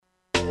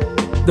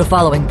The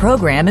following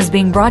program is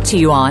being brought to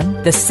you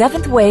on the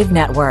Seventh Wave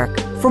Network.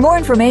 For more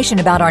information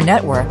about our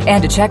network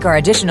and to check our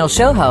additional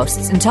show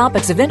hosts and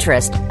topics of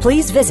interest,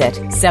 please visit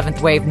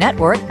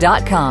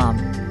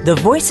seventhwavenetwork.com. The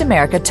Voice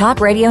America Talk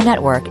Radio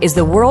Network is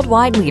the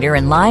worldwide leader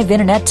in live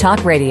Internet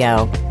talk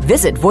radio.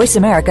 Visit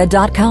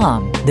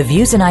voiceamerica.com. The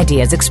views and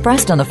ideas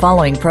expressed on the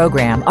following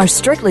program are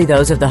strictly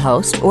those of the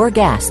host or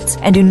guests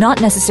and do not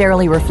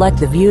necessarily reflect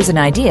the views and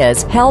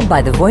ideas held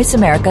by the Voice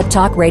America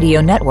Talk Radio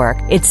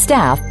Network, its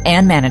staff,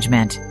 and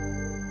management.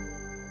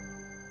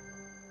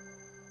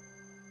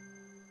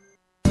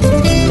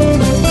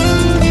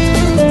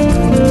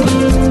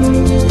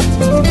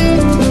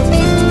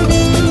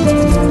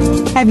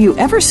 Have you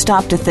ever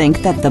stopped to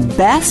think that the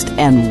best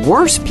and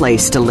worst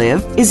place to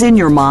live is in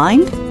your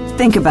mind?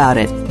 Think about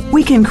it.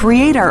 We can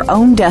create our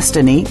own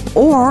destiny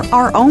or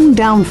our own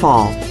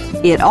downfall.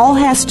 It all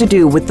has to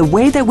do with the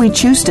way that we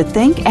choose to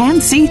think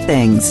and see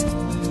things.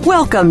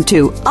 Welcome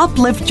to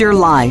Uplift Your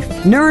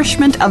Life,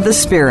 Nourishment of the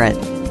Spirit,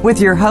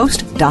 with your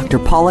host, Dr.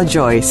 Paula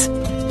Joyce.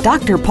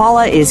 Dr.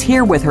 Paula is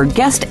here with her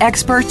guest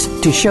experts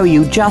to show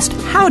you just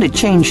how to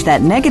change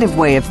that negative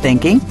way of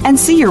thinking and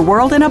see your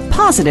world in a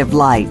positive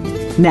light.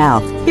 Now,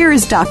 here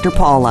is Dr.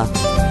 Paula.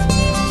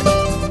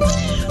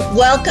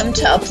 Welcome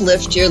to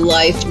Uplift Your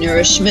Life,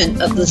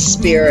 Nourishment of the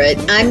Spirit.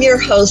 I'm your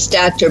host,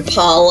 Dr.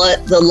 Paula,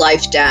 the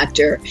Life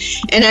Doctor,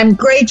 and I'm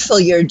grateful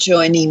you're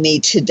joining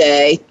me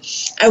today.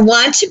 I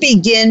want to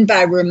begin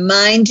by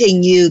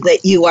reminding you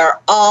that you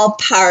are all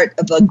part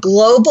of a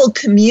global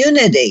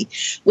community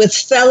with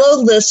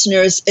fellow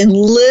listeners in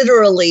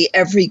literally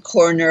every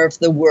corner of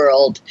the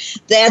world.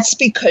 That's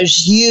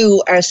because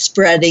you are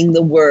spreading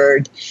the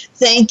word.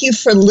 Thank you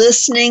for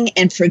listening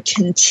and for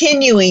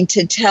continuing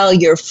to tell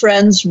your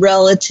friends,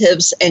 relatives,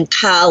 and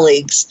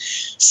colleagues,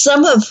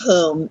 some of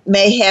whom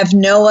may have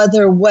no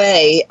other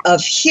way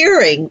of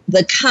hearing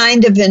the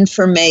kind of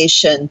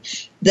information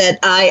that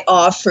I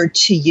offer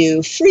to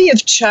you free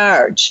of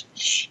charge.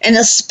 And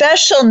a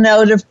special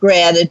note of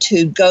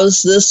gratitude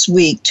goes this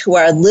week to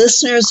our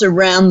listeners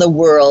around the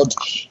world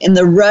in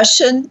the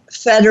Russian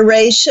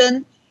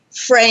Federation,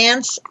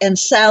 France, and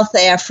South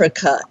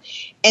Africa,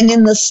 and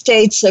in the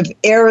states of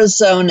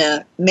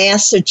Arizona,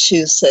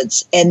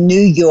 Massachusetts, and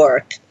New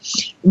York.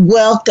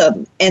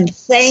 Welcome, and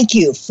thank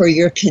you for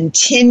your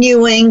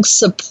continuing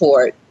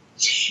support.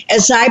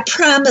 As I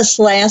promised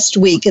last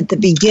week at the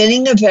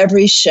beginning of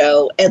every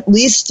show, at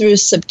least through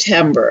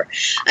September,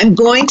 I'm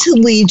going to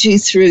lead you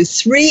through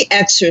 3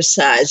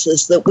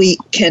 exercises that we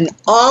can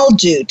all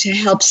do to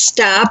help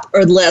stop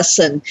or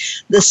lessen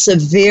the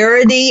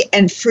severity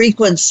and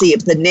frequency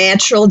of the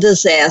natural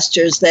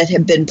disasters that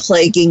have been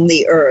plaguing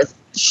the earth.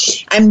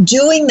 I'm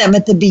doing them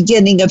at the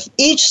beginning of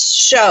each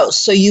show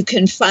so you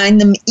can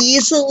find them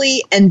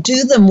easily and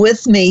do them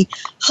with me,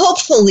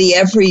 hopefully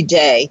every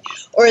day,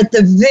 or at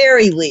the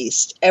very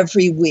least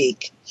every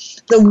week.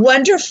 The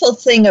wonderful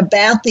thing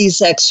about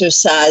these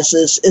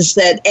exercises is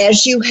that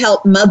as you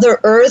help Mother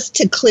Earth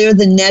to clear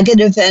the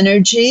negative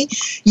energy,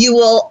 you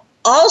will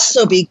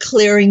also be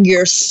clearing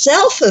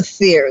yourself of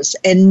fears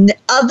and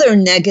other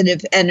negative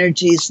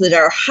energies that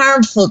are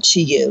harmful to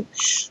you.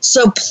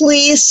 So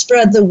please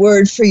spread the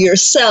word for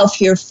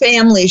yourself, your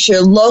families,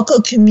 your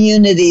local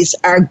communities,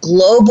 our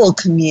global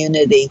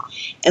community,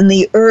 and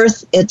the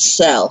earth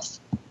itself.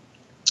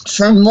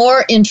 For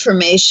more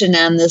information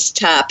on this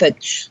topic,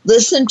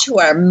 listen to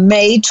our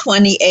May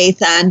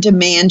 28th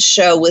on-demand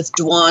show with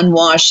Dwan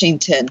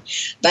Washington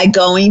by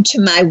going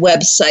to my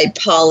website,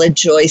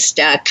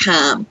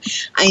 paulajoyce.com.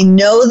 I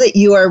know that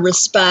you are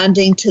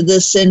responding to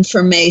this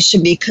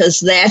information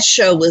because that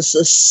show was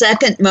the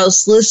second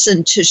most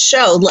listened to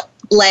show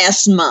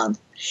last month.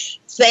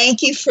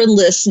 Thank you for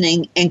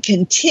listening and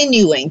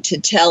continuing to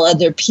tell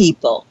other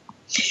people.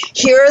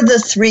 Here are the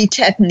 3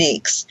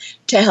 techniques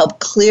to help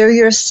clear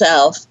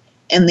yourself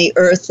and the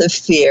earth of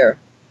fear.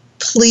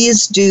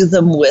 Please do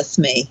them with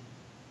me.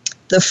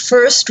 The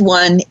first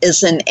one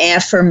is an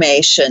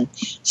affirmation.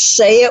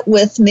 Say it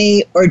with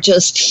me or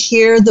just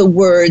hear the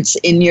words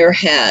in your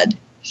head.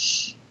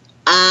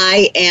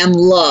 I am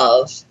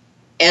love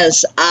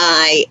as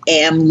I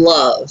am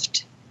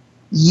loved.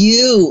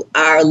 You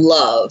are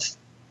love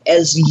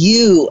as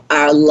you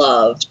are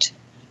loved.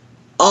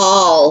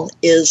 All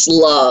is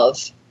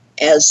love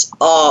as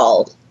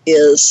all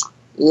is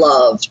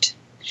loved.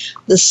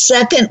 The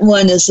second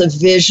one is a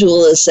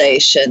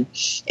visualization.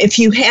 If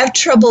you have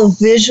trouble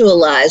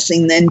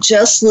visualizing, then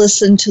just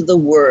listen to the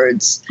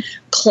words.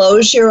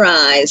 Close your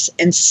eyes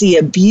and see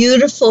a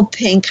beautiful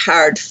pink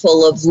heart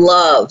full of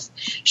love,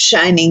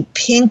 shining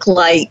pink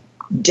light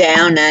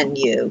down on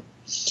you.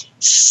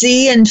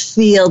 See and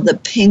feel the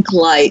pink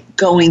light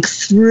going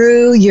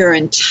through your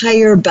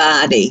entire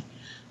body,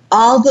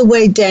 all the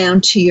way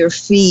down to your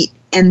feet,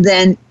 and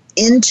then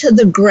into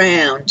the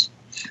ground,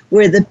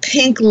 where the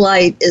pink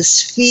light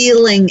is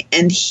feeling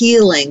and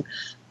healing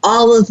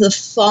all of the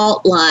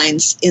fault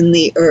lines in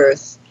the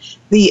earth,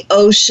 the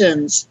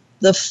oceans,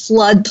 the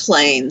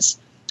floodplains,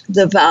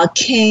 the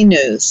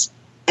volcanoes,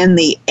 and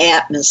the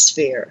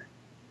atmosphere.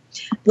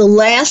 The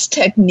last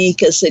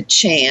technique is a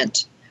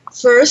chant.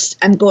 First,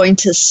 I'm going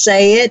to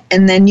say it,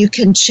 and then you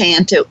can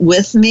chant it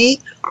with me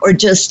or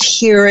just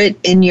hear it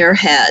in your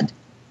head.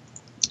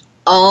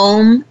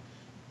 Om,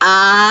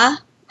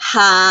 ah,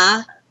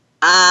 ha,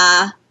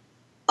 ah,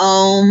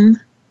 om,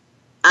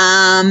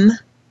 am,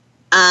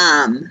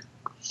 am.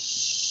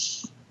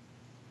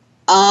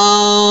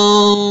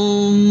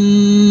 Om,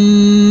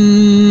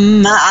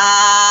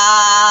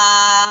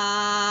 ah,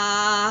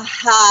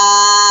 ha,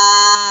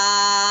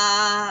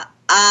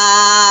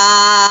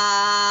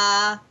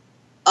 ah,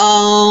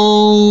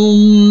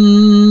 om,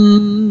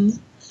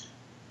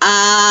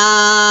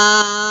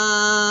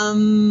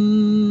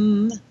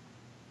 am,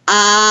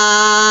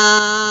 am.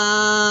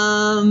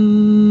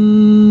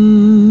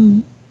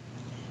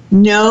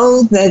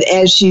 Know that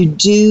as you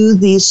do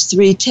these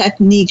 3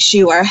 techniques,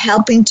 you are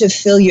helping to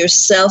fill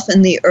yourself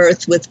and the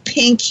earth with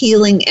pink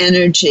healing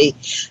energy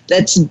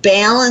that's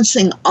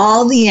balancing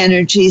all the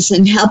energies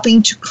and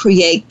helping to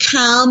create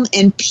calm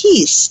and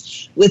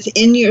peace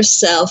within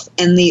yourself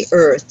and the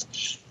earth.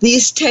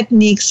 These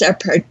techniques are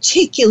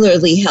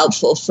particularly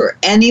helpful for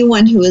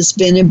anyone who has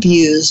been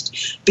abused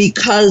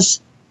because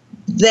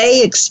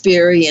they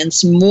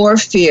experience more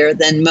fear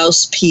than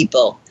most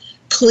people.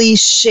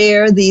 Please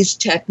share these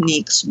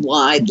techniques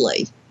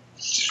widely.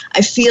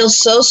 I feel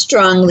so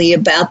strongly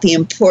about the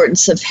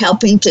importance of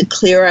helping to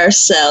clear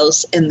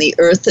ourselves and the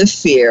earth of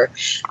fear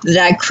that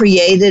I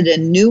created a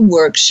new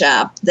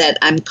workshop that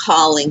I'm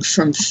calling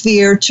From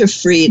Fear to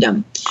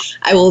Freedom.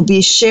 I will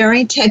be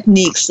sharing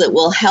techniques that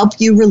will help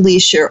you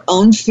release your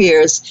own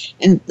fears,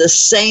 and at the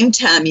same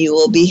time you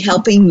will be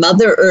helping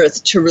Mother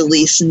Earth to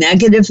release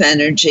negative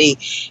energy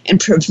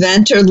and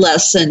prevent or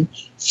lessen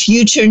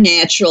future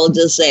natural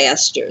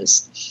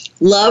disasters.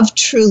 Love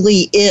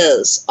truly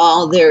is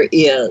all there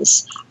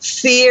is.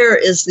 Fear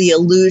is the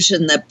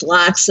illusion that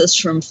blocks us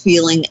from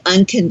feeling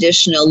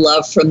unconditional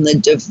love from the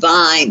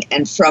divine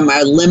and from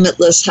our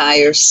limitless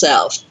higher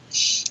self.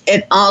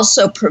 It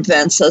also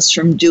prevents us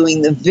from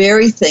doing the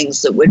very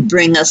things that would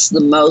bring us the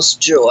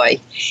most joy.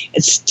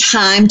 It's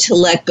time to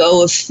let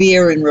go of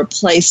fear and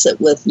replace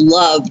it with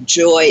love,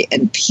 joy,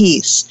 and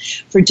peace.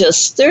 For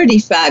just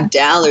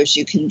 $35,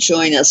 you can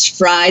join us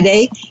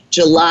Friday,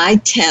 July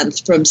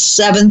 10th from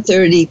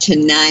 7:30 to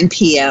 9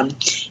 p.m.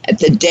 at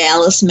the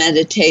Dallas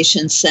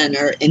Meditation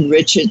Center in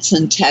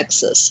Richardson,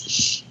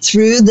 Texas.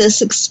 Through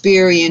this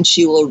experience,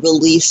 you will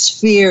release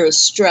fear,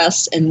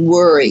 stress, and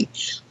worry.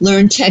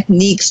 Learn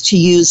techniques to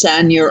use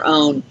on your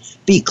own.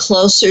 Be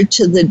closer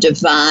to the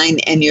divine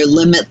and your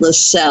limitless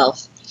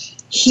self.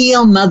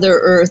 Heal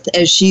Mother Earth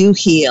as you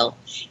heal.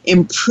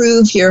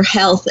 Improve your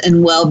health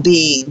and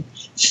well-being.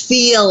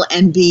 Feel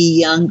and be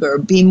younger.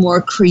 Be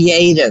more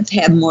creative.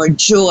 Have more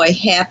joy,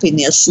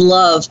 happiness,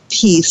 love,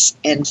 peace,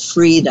 and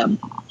freedom.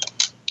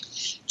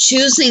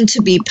 Choosing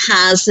to be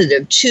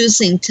positive,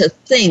 choosing to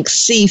think,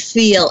 see,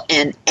 feel,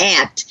 and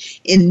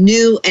act in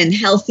new and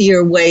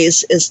healthier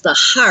ways is the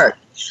heart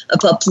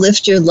of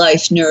Uplift Your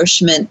Life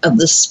Nourishment of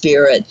the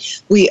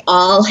Spirit. We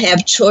all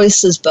have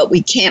choices, but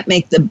we can't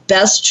make the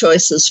best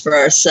choices for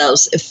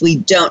ourselves if we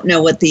don't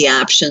know what the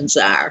options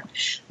are.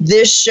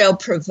 This show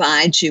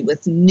provides you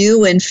with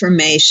new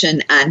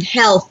information on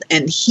health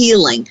and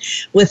healing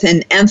with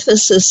an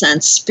emphasis on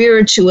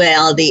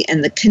spirituality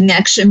and the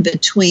connection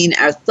between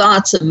our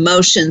thoughts,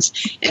 emotions,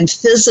 and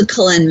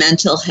physical and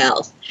mental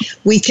health.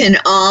 We can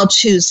all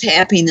choose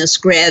happiness,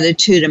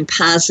 gratitude, and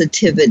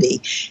positivity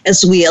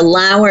as we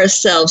allow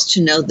ourselves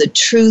to know the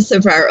truth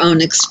of our own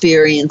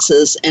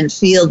experiences and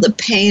feel the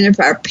pain of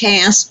our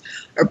past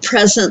or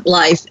present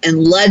life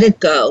and let it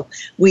go.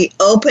 We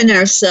open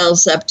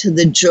ourselves up to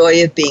the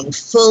joy of being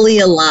fully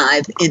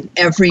alive in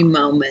every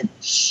moment.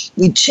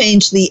 We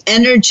change the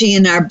energy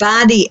in our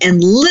body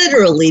and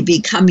literally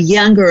become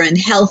younger and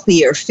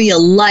healthier,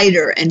 feel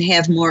lighter, and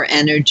have more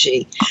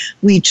energy.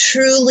 We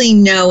truly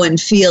know and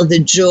feel the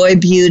joy,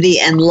 beauty,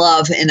 and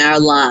love in our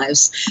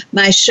lives.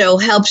 My show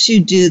helps you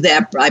do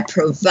that by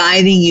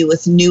providing you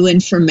with new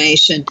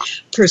information,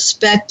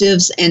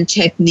 perspectives, and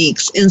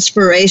techniques,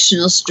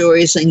 inspirational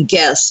stories, and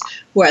guests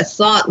who are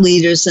thought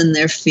leaders in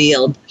their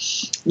field.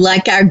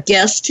 Like our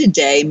guest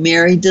today,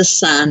 Mary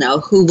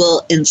DeSano, who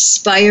will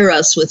inspire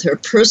us with her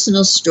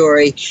personal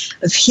story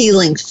of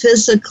healing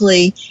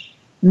physically,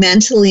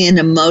 mentally, and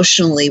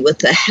emotionally with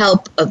the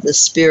help of the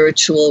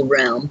spiritual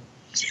realm.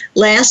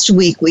 Last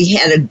week, we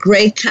had a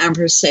great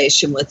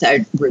conversation with our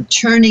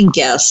returning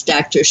guest,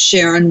 Dr.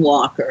 Sharon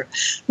Walker,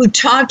 who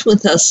talked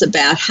with us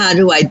about how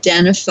to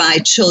identify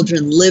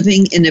children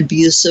living in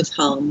abusive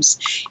homes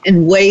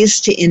and ways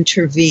to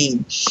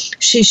intervene.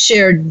 She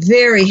shared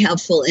very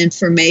helpful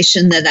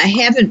information that I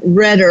haven't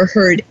read or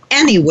heard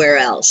anywhere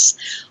else.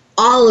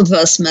 All of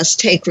us must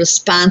take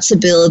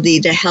responsibility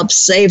to help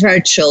save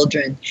our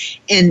children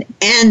and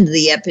end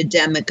the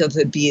epidemic of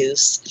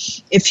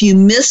abuse. If you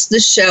missed the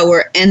show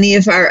or any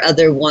of our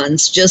other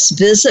ones, just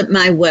visit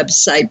my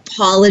website,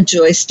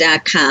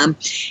 paulajoyce.com,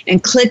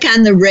 and click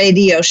on the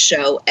radio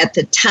show at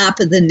the top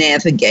of the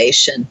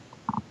navigation.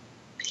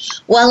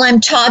 While I'm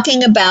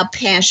talking about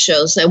past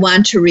shows, I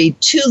want to read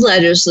 2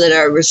 letters that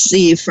I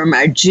received from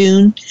our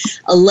June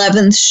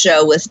 11th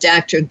show with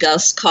Dr.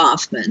 Gus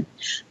Kaufman.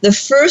 The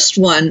first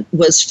one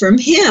was from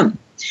him.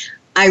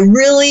 I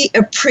really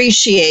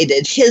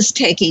appreciated his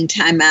taking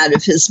time out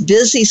of his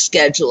busy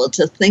schedule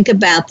to think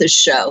about the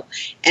show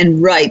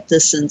and write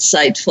this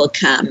insightful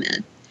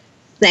comment.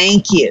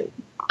 Thank you.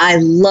 I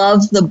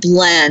love the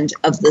blend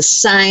of the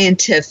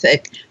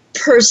scientific,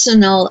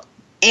 personal,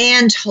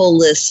 and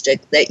holistic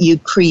that you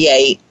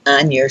create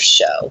on your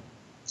show.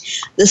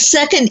 The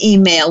second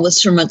email was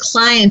from a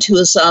client who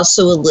is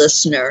also a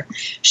listener.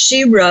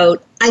 She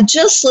wrote, I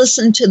just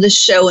listened to the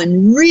show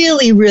and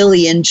really,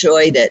 really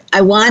enjoyed it.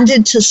 I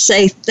wanted to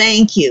say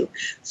thank you,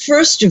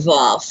 first of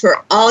all,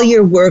 for all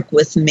your work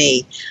with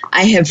me.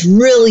 I have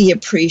really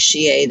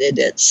appreciated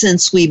it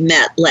since we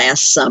met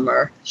last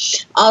summer.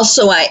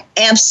 Also, I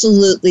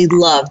absolutely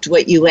loved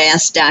what you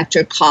asked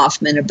Dr.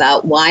 Kaufman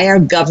about why our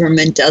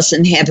government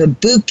doesn't have a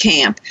boot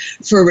camp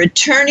for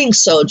returning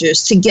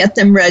soldiers to get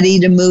them ready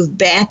to move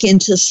back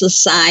into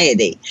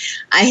society.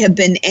 I have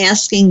been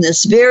asking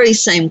this very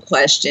same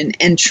question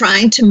and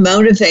trying to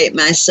motivate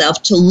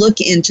myself to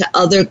look into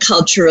other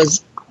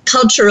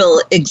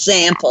cultural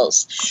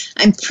examples.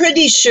 I'm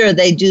pretty sure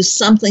they do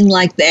something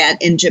like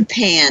that in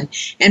Japan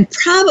and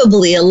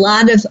probably a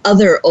lot of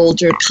other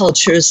older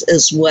cultures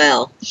as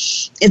well.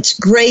 It's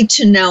great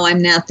to know I'm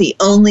not the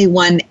only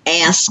one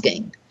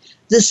asking.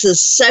 This is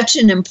such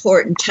an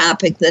important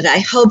topic that I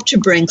hope to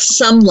bring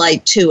some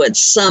light to it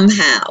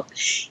somehow.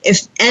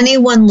 If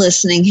anyone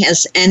listening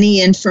has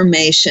any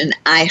information,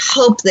 I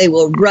hope they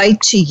will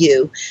write to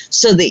you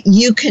so that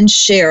you can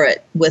share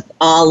it with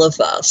all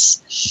of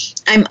us.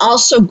 I'm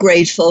also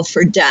grateful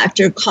for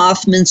Dr.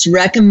 Kaufman's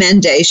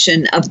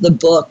recommendation of the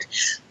book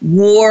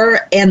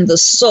War and the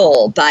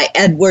Soul by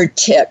Edward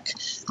Tick.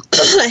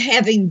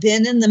 Having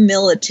been in the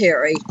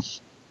military,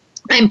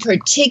 I'm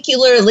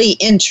particularly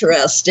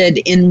interested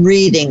in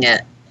reading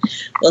it.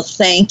 Well,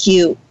 thank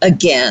you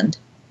again.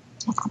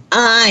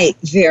 I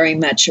very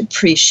much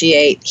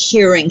appreciate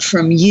hearing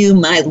from you,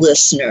 my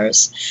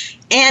listeners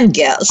and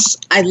guests.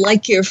 I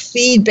like your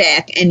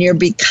feedback and you're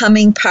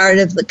becoming part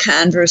of the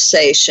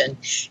conversation.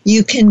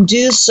 You can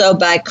do so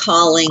by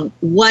calling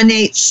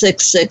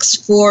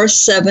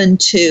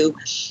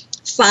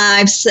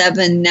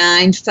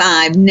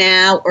 1-866-472-5795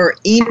 now or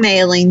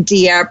emailing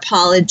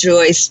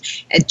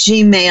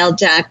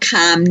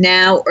drpaulajoyce@gmail.com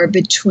now or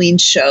between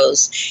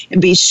shows.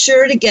 And be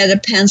sure to get a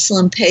pencil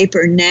and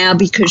paper now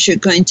because you're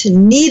going to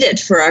need it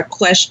for our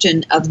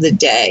question of the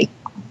day.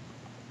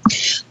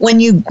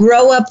 When you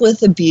grow up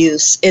with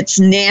abuse, it's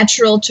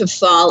natural to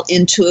fall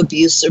into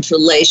abusive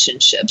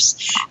relationships,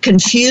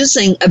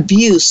 confusing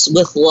abuse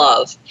with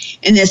love.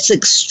 And it's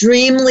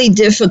extremely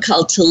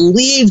difficult to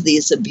leave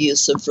these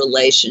abusive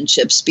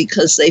relationships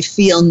because they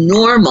feel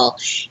normal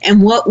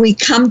and what we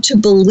come to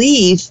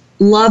believe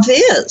love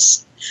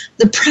is.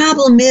 The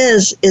problem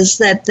is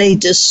that they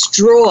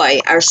destroy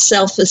our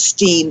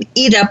self-esteem,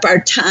 eat up our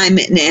time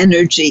and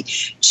energy,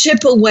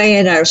 chip away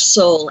at our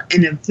soul,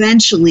 and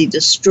eventually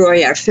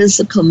destroy our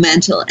physical,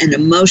 mental, and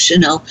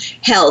emotional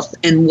health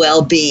and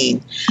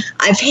well-being.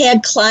 I've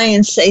had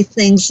clients say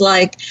things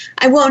like,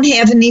 I won't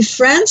have any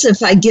friends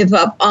if I give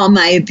up all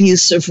my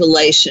abusive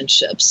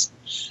relationships.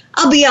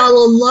 I'll be all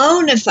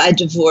alone if I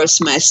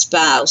divorce my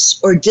spouse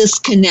or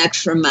disconnect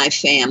from my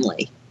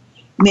family.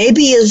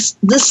 Maybe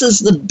this is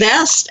the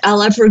best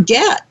I'll ever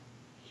get.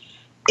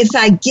 If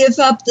I give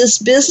up this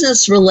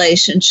business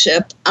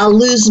relationship, I'll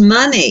lose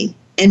money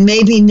and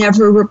maybe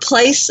never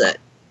replace it.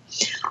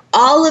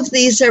 All of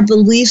these are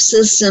belief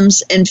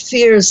systems and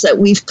fears that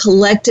we've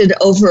collected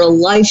over a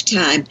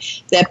lifetime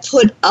that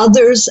put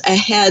others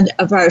ahead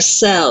of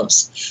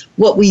ourselves.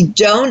 What we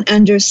don't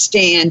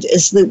understand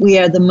is that we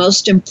are the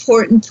most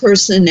important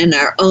person in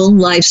our own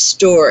life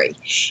story.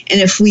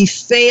 And if we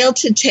fail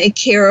to take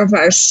care of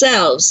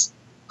ourselves,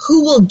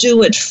 who will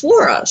do it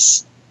for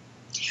us?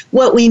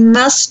 What we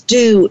must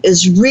do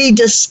is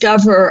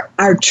rediscover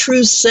our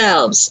true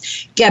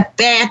selves, get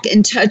back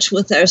in touch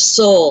with our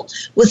soul,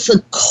 with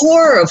the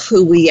core of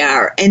who we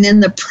are, and in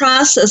the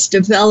process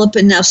develop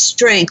enough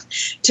strength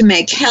to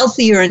make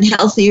healthier and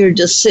healthier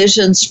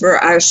decisions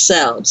for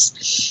ourselves.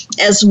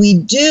 As we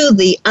do,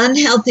 the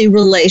unhealthy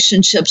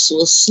relationships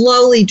will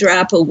slowly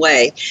drop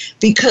away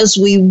because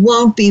we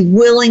won't be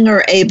willing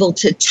or able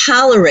to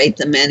tolerate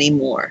them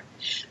anymore.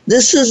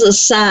 This is a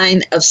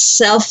sign of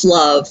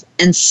self-love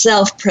and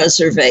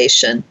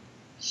self-preservation.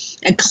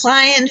 A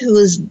client who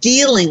is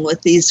dealing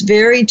with these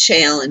very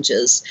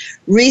challenges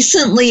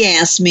recently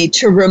asked me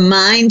to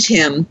remind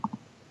him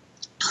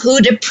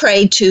who to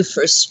pray to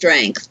for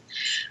strength.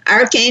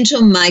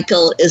 Archangel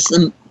Michael is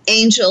the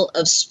angel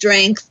of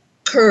strength,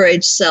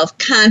 courage,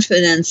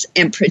 self-confidence,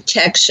 and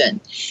protection.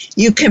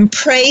 You can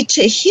pray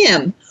to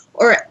him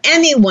or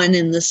anyone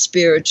in the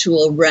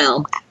spiritual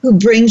realm who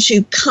brings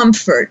you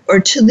comfort, or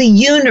to the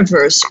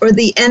universe or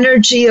the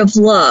energy of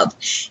love.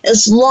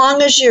 As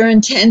long as your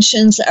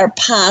intentions are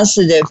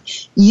positive,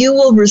 you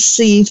will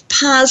receive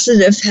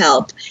positive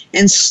help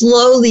and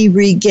slowly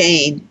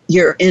regain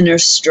your inner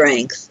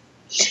strength.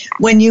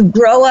 When you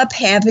grow up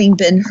having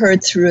been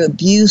hurt through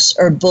abuse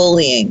or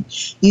bullying,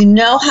 you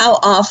know how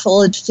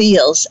awful it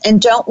feels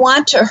and don't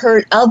want to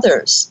hurt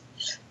others.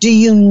 Do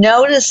you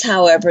notice,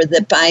 however,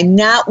 that by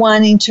not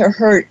wanting to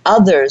hurt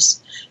others,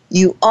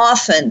 you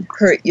often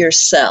hurt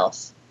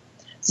yourself?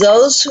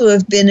 Those who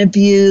have been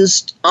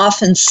abused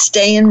often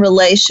stay in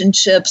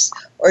relationships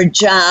or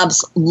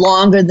jobs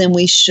longer than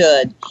we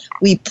should.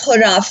 We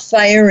put off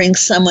firing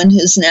someone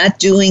who's not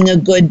doing a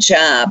good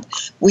job.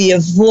 We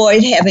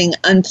avoid having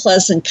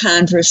unpleasant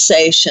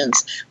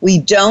conversations. We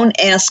don't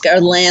ask our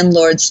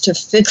landlords to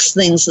fix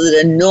things that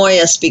annoy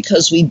us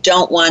because we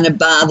don't want to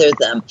bother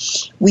them.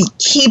 We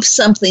keep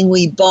something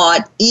we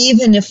bought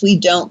even if we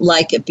don't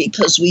like it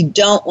because we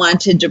don't want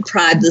to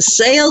deprive the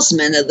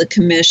salesman of the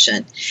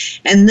commission.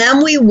 And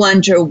then we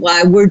wonder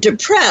why we're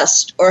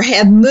depressed or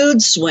have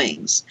mood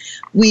swings.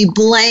 We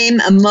blame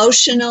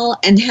emotional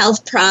and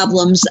health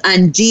problems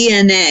on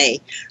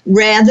DNA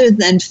rather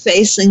than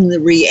facing the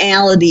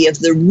reality of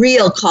the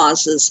real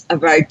causes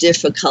of our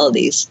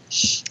difficulties.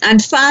 On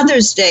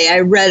Father's Day,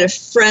 I read a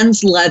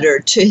friend's letter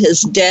to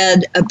his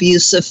dead,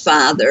 abusive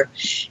father,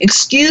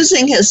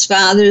 excusing his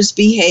father's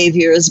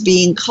behavior as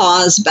being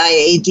caused by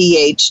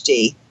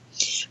ADHD.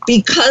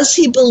 Because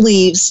he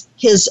believes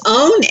his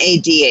own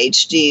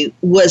ADHD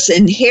was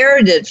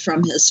inherited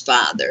from his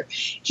father,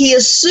 he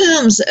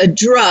assumes a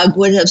drug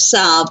would have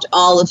solved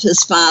all of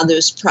his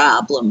father's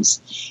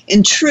problems.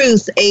 In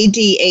truth,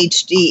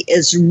 ADHD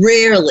is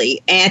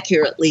rarely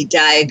accurately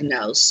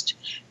diagnosed.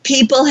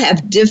 People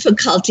have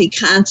difficulty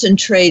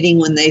concentrating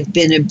when they've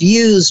been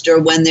abused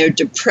or when they're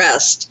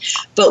depressed,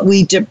 but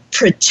we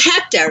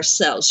protect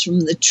ourselves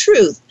from the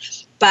truth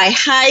by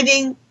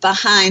hiding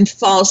behind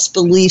false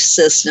belief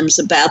systems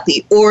about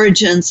the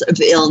origins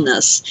of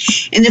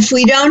illness. And if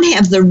we don't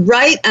have the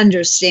right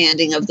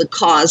understanding of the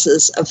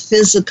causes of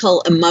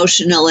physical,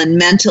 emotional, and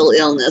mental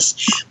illness,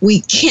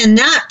 we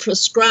cannot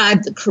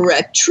prescribe the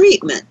correct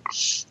treatment.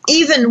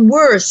 Even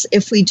worse,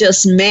 if we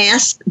just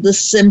mask the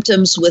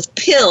symptoms with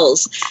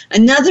pills,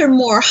 another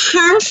more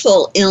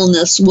harmful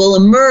illness will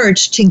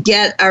emerge to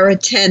get our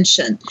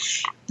attention.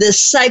 This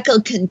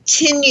cycle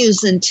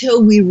continues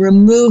until we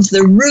remove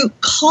the root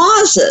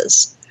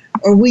causes,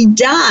 or we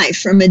die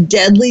from a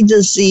deadly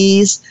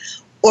disease,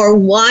 or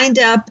wind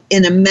up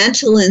in a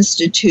mental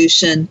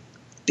institution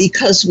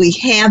because we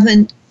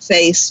haven't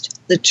faced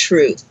the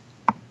truth.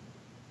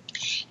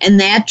 And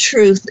that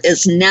truth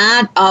is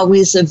not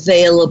always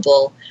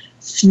available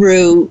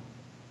through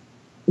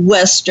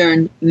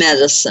Western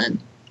medicine.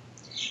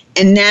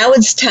 And now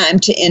it's time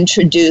to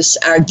introduce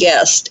our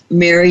guest,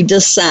 Mary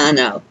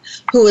DeSano,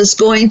 who is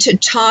going to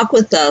talk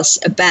with us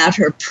about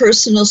her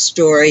personal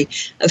story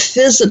of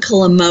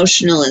physical,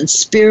 emotional, and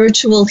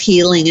spiritual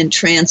healing and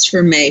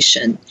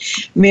transformation.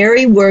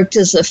 Mary worked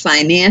as a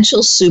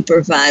financial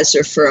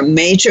supervisor for a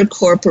major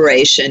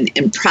corporation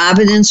in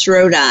Providence,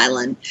 Rhode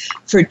Island,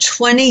 for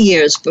 20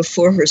 years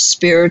before her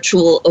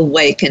spiritual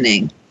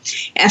awakening.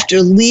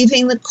 After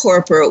leaving the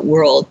corporate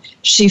world,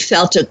 she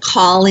felt a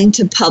calling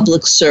to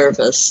public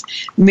service.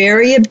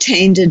 Mary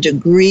obtained a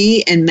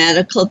degree in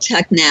medical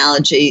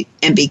technology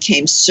and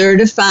became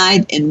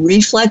certified in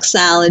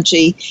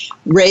reflexology,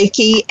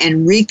 Reiki,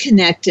 and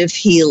reconnective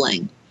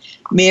healing.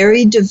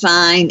 Mary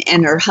Devine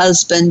and her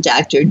husband,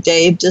 Dr.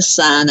 Dave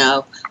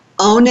DeSano,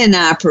 own and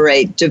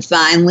operate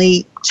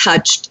Divinely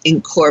Touched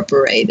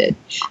Incorporated.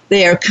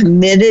 They are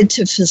committed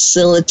to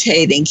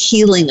facilitating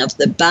healing of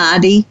the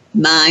body,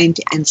 mind,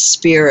 and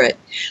spirit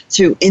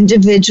through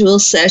individual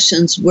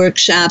sessions,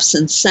 workshops,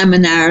 and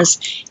seminars,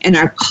 and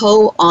are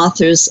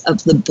co-authors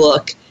of the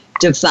book,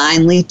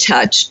 Divinely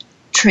Touched,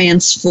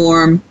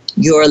 Transform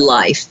Your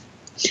Life.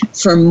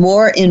 For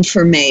more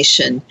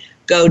information,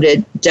 go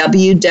to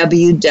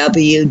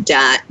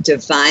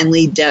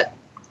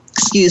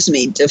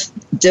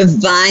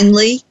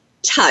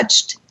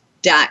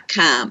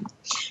divinelytouched.com.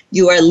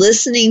 You are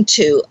listening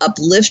to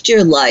Uplift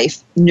Your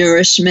Life,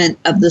 Nourishment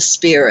of the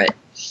Spirit.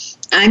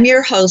 I'm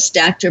your host,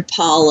 Dr.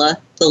 Paula,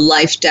 the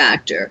Life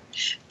Doctor.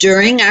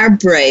 During our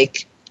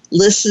break,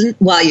 listen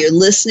while you're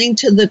listening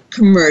to the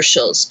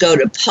commercials, go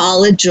to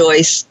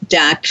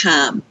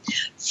paulajoyce.com.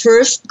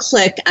 First,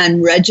 click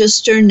on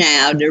Register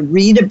Now to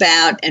read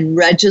about and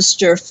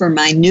register for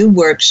my new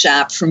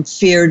workshop, From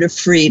Fear to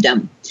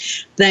Freedom.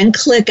 Then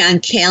click on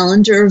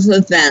Calendar of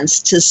Events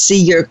to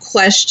see your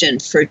question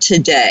for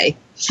today.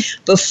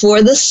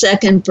 Before the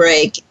second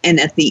break and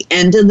at the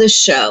end of the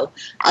show,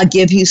 I'll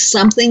give you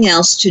something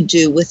else to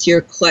do with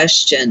your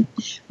question.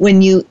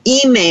 When you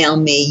email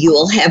me, you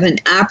will have an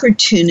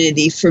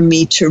opportunity for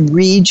me to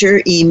read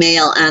your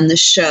email on the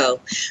show.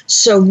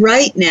 So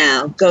right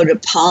now, go to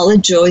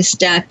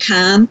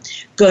paulajoyce.com,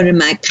 go to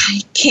my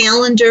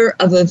calendar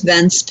of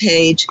events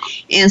page,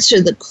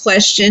 answer the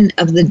question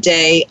of the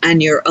day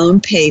on your own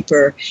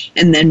paper,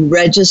 and then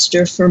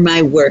register for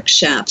my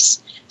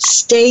workshops.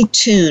 Stay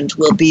tuned.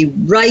 We'll be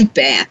right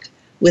back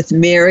with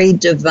Mary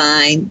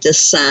Devine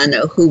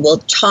DeSano, who will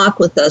talk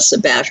with us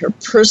about her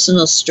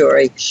personal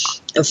story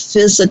of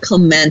physical,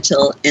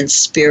 mental, and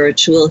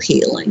spiritual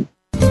healing.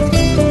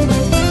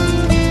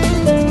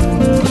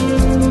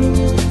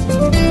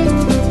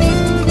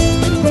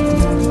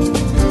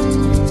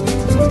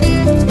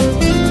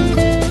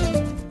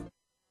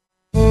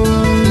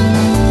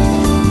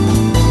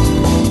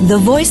 The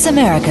Voice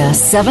America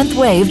Seventh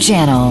Wave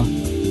Channel.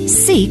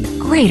 Seek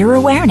greater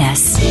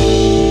awareness.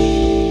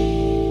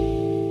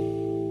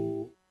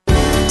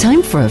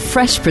 Time for a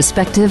fresh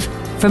perspective.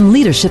 From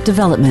leadership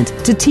development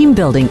to team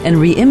building and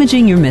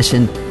reimaging your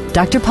mission,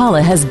 Dr.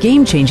 Paula has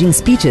game-changing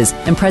speeches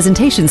and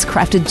presentations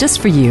crafted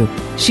just for you.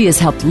 She has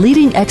helped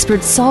leading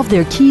experts solve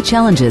their key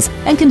challenges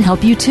and can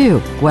help you too,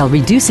 while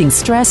reducing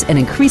stress and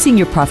increasing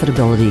your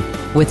profitability.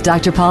 With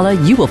Dr. Paula,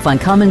 you will find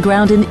common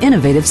ground and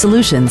innovative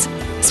solutions.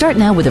 Start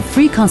now with a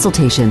free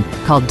consultation.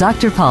 Call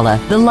Dr. Paula,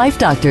 the Life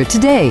Doctor,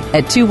 today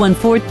at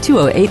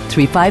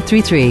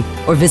 214-208-3533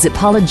 or visit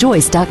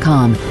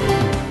paulajoyce.com.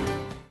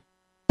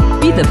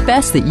 Be the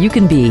best that you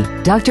can be.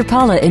 Dr.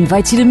 Paula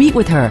invites you to meet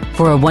with her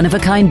for a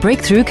one-of-a-kind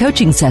breakthrough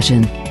coaching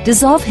session.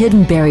 Dissolve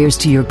hidden barriers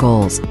to your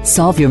goals,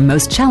 solve your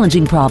most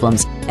challenging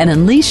problems, and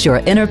unleash your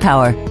inner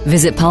power.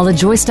 Visit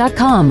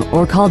paulajoyce.com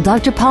or call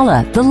Dr.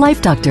 Paula, the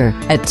Life Doctor,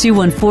 at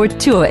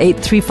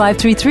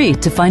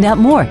 214-208-3533 to find out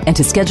more and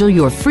to schedule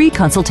your free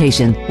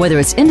consultation. Whether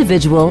it's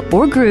individual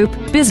or group,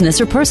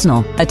 business or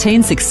personal,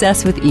 attain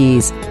success with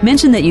ease.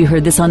 Mention that you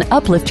heard this on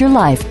Uplift Your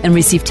Life and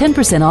receive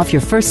 10% off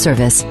your first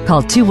service.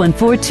 Call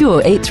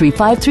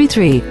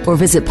 214-208-3533 or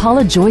visit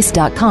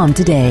paulajoyce.com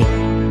today.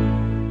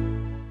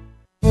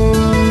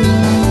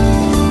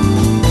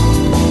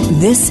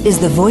 This is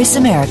the Voice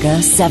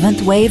America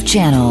Seventh Wave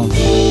Channel.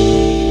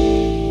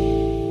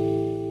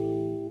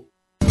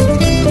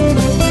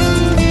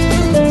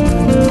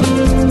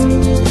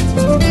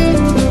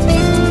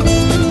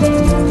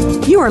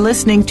 You are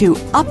listening to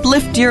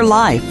Uplift Your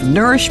Life,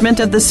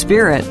 Nourishment of the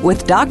Spirit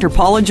with Dr.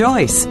 Paula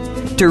Joyce.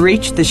 To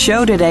reach the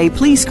show today,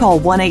 please call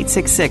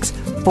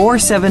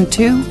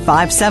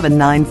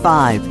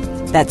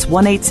 1-866-472-5795. That's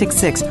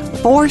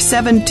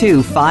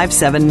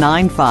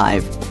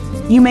 1-866-472-5795.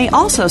 You may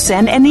also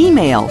send an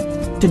email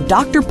to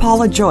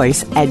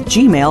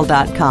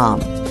drpaulajoyce@gmail.com.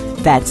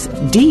 That's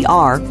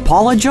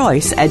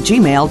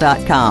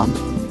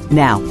drpaulajoyce@gmail.com.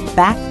 Now,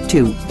 back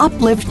to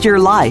Uplift Your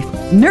Life,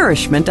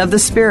 Nourishment of the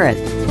Spirit.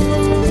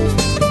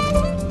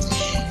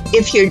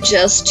 If you're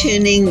just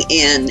tuning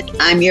in,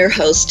 I'm your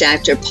host,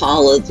 Dr.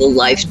 Paula, the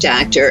Life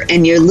Doctor,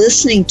 and you're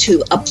listening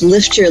to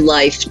Uplift Your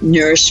Life,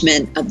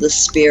 Nourishment of the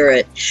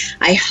Spirit.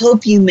 I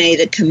hope you made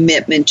a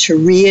commitment to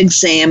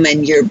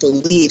re-examine your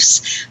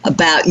beliefs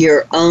about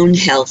your own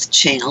health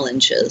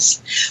challenges.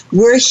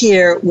 We're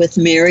here with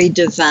Mary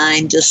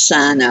Devine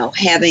DeSano,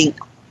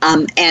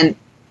 and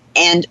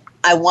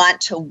I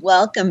want to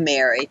welcome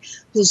Mary,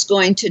 who's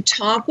going to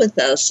talk with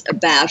us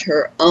about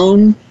her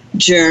own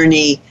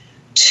journey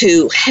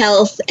to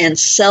health and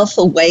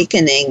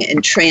self-awakening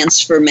and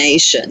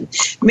transformation.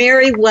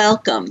 Mary,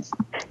 welcome.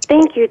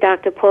 Thank you,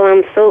 Dr.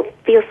 Paul. Feel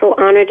so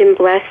honored and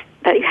blessed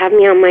that you have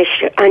me on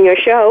on your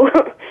show.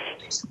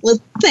 Well,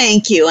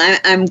 thank you.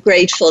 I'm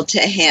grateful to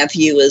have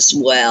you as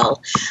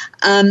well.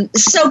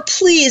 So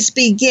please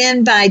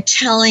begin by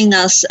telling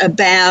us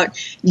about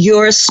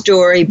your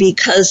story,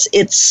 because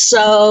it's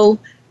so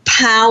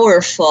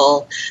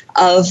powerful,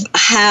 of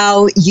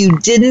how you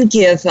didn't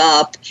give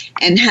up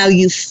and how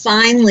you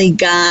finally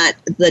got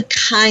the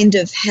kind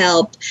of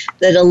help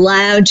that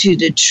allowed you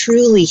to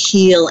truly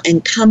heal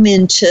and come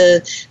into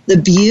the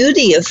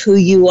beauty of who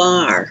you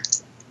are.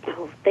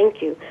 Oh,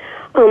 thank you.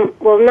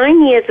 Well,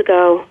 9 years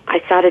ago,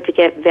 I started to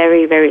get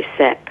very, very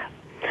sick.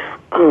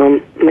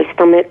 My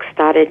stomach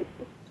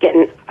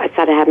I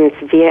started having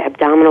severe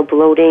abdominal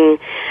bloating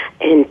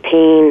and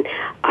pain.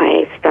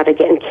 I started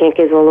getting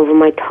cankers all over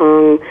my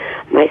tongue.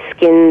 My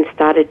skin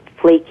started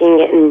flaking,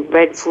 getting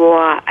red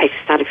raw. I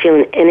started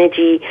feeling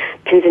energy,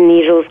 pins and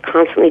needles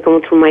constantly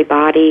going through my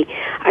body.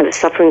 I was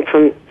suffering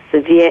from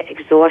severe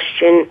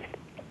exhaustion.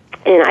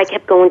 And I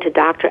kept going to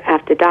doctor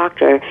after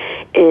doctor,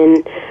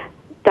 and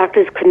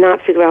doctors could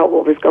not figure out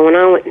what was going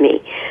on with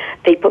me.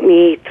 They put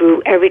me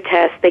through every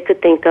test they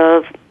could think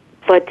of: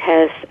 blood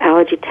tests,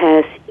 allergy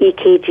tests,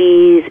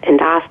 EKGs,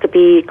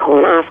 endoscopy,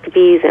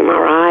 colonoscopies,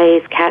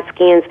 MRIs, CAT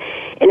scans,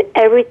 and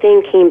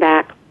everything came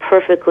back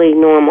perfectly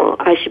normal.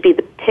 I should be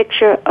the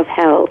picture of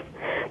health,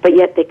 but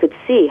yet they could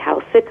see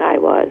how sick I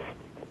was.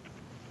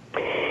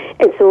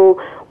 And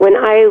so when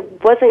I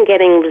wasn't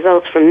getting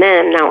results from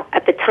them, now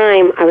at the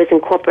time I was in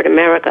corporate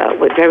America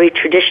with very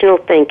traditional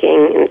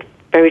thinking and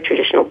very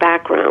traditional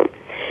background,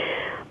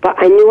 but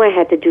I knew I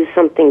had to do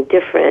something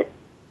different.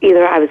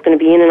 Either I was going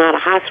to be in and out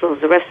of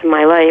hospitals the rest of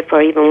my life,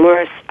 or even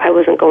worse, I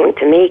wasn't going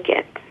to make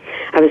it.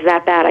 I was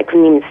that bad I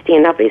couldn't even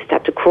stand up. I used to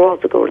have to crawl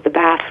to go to the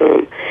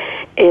bathroom.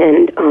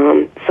 And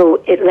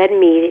so it led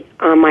me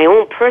on my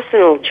own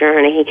personal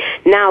journey.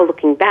 Now,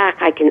 looking back,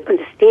 I can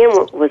understand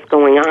what was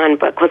going on,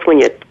 but of course when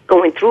you're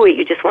going through it,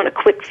 you just want a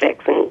quick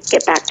fix and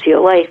get back to your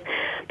life.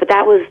 But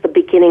that was the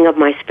beginning of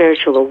my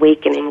spiritual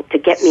awakening to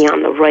get me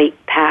on the right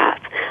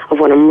path of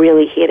what I'm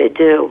really here to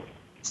do.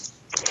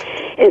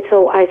 And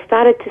so I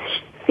started to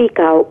seek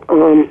out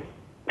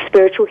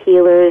spiritual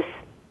healers,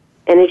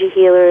 energy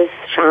healers,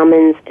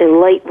 shamans, and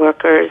light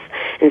workers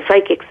and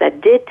psychics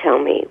that did tell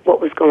me what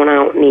was going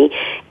on with me.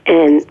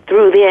 And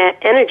through their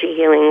energy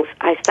healings,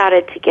 I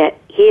started to get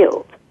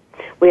healed.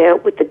 Where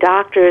with the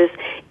doctors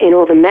and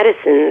all the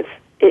medicines,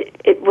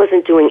 it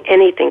wasn't doing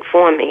anything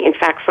for me. In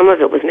fact, some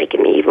of it was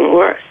making me even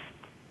worse.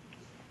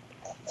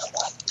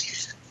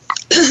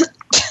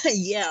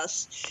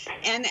 Yes.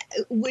 And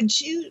would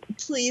you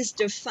please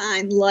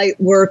define light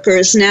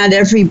workers? Not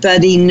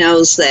everybody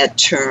knows that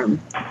term.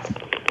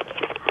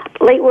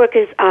 Light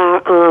workers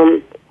are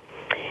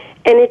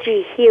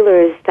energy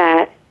healers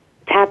that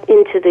tap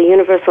into the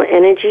universal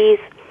energies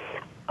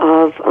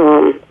of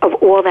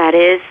all that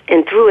is,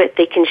 and through it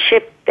they can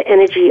shift the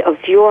energy of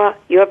your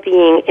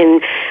being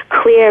and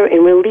clear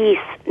and release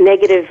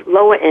negative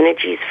lower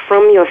energies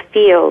from your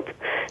field,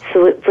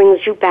 so it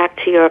brings you back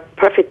to your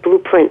perfect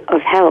blueprint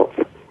of health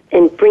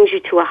and brings you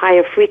to a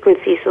higher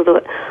frequency so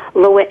the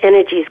lower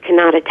energies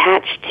cannot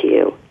attach to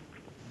you.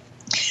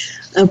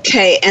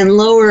 Okay, and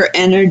lower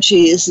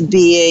energies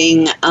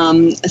being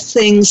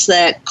things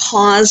that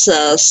cause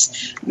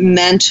us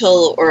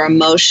mental or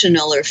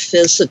emotional or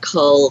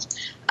physical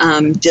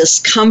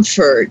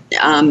discomfort,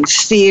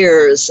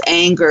 fears,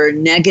 anger,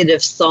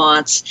 negative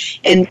thoughts,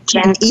 and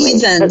Exactly. can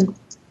even...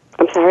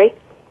 I'm sorry?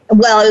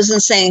 Well, I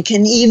was saying,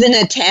 can even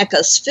attack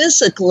us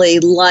physically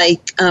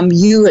like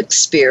you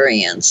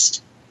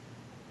experienced.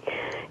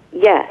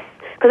 Yes,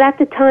 because at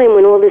the time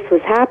when all this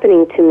was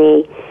happening to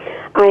me,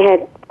 I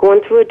had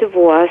gone through a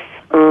divorce.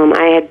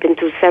 I had been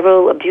through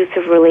several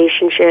abusive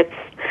relationships.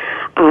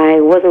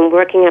 I wasn't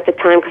working at the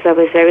time because I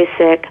was very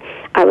sick.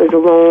 I was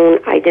alone.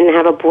 I didn't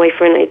have a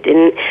boyfriend. I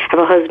didn't have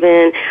a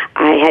husband.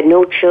 I had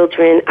no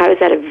children. I was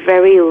at a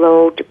very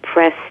low,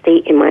 depressed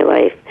state in my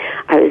life.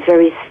 I was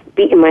very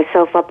beating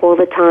myself up all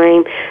the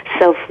time,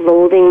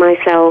 self-loathing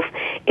myself,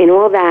 and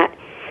all that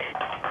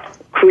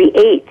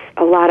creates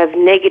a lot of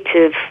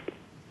negative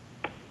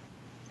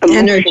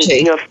energy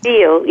in your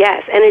field.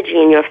 Yes, energy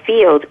in your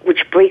field,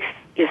 which breaks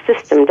your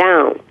system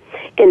down.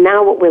 And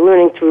now what we're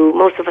learning through,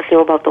 most of us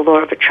know about the law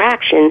of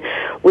attraction,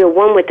 we're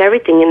one with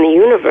everything in the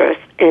universe.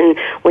 And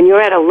when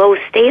you're at a low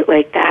state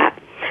like that,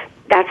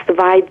 that's the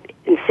vibe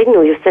and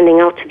signal you're sending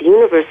out to the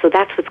universe, so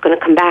that's what's going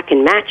to come back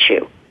and match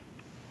you.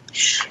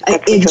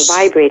 That's what you're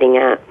vibrating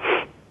at.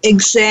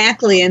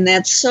 Exactly, and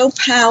that's so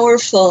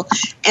powerful,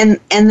 and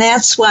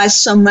that's why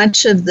so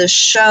much of the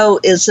show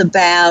is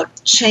about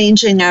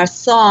changing our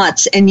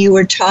thoughts. And you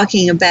were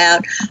talking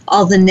about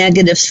all the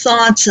negative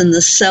thoughts and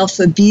the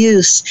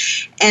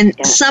self-abuse, and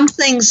some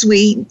things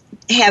we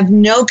have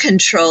no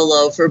control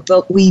over,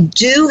 but we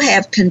do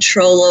have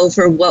control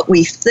over what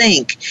we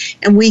think,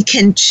 and we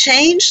can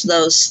change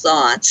those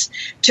thoughts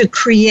to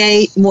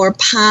create more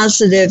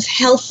positive,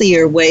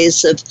 healthier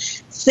ways of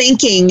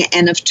thinking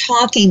and of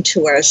talking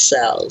to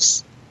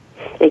ourselves.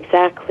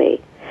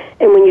 Exactly.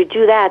 And when you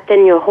do that,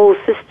 then your whole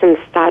system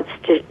starts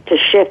to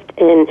shift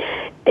and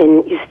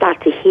you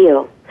start to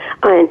heal.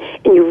 And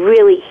you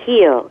really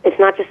heal. It's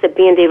not just a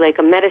Band-Aid like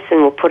a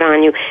medicine will put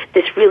on you.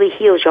 This really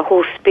heals your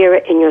whole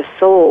spirit and your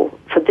soul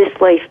for this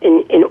life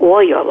and in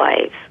all your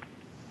lives.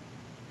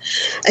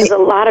 Because a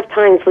lot of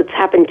times what's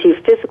happened to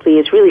you physically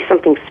is really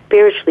something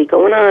spiritually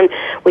going on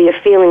where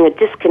you're feeling a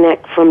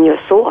disconnect from your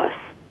source.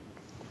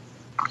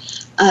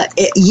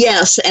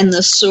 Yes, and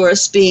the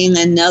source being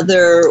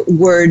another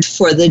word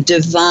for the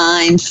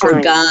divine, for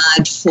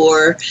God,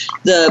 for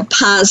the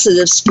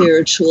positive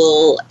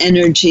spiritual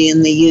energy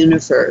in the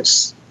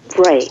universe.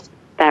 Right,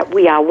 that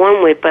we are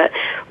one with, but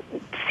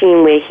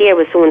seeing we're here,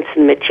 we're so into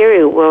the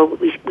material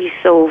world, we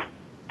so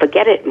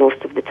forget it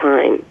most of the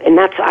time. And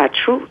that's our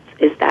truth,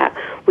 is that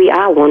we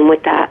are one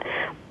with that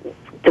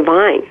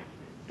divine,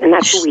 and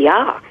that's who we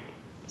are.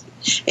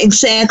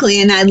 Exactly,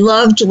 and I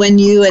loved when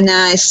you and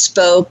I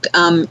spoke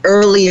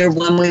earlier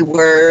when we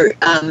were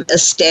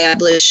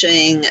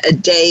establishing a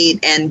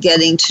date and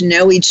getting to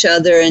know each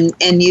other,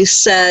 and you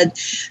said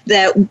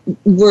that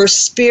we're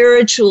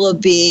spiritual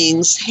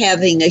beings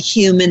having a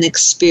human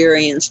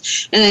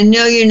experience. And I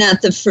know you're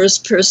not the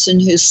first person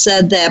who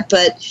said that,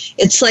 but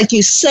it's like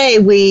you say,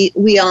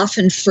 we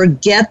often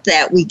forget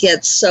that. We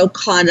get so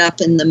caught up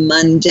in the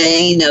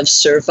mundane of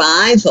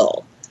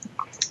survival.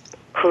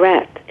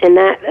 Correct. And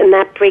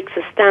that breaks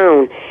us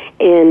down.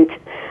 And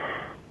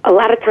a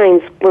lot of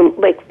times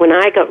when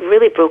I got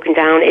really broken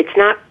down, it's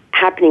not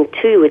happening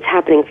to you, it's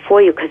happening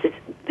for you, because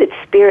it's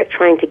spirit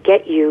trying to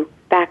get you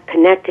back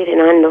connected and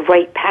on the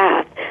right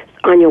path,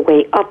 on your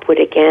way upward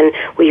again,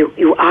 where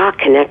you are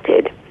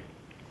connected.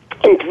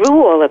 And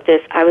through all of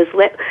this, I was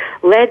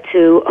led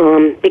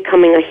to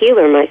becoming a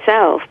healer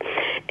myself.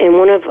 And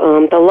one of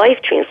the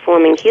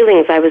life-transforming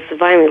healings I was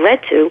divinely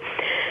led to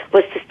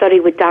was to study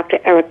with Dr.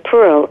 Eric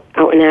Pearl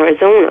out in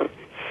Arizona.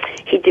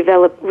 He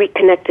developed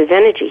reconnective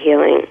energy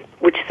healing,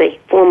 which is a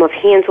form of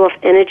hands-off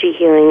energy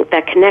healing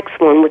that connects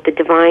one with the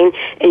divine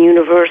and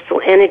universal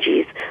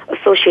energies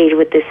associated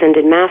with the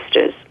ascended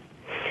masters.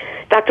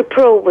 Dr.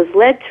 Pearl was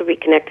led to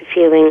reconnective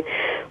healing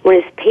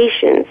when his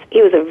patients,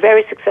 he was a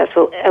very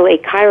successful LA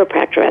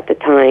chiropractor at the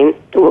time,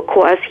 who, of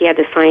course, he had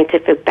the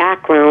scientific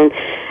background,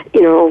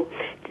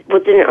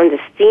 didn't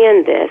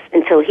understand this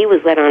until he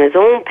was led on his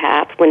own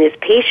path when his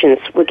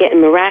patients were getting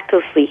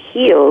miraculously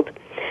healed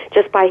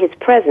just by his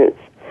presence.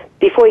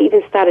 Before he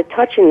even started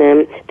touching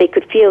them, they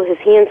could feel his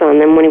hands on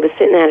them when he was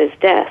sitting at his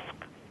desk.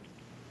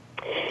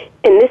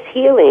 And this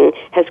healing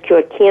has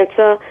cured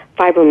cancer,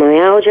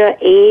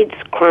 fibromyalgia, AIDS,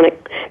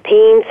 chronic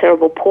pain,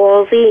 cerebral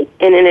palsy,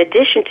 and in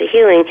addition to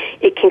healing,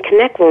 it can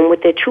connect one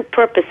with their true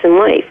purpose in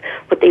life,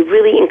 what they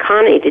really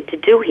incarnated to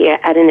do here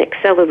at an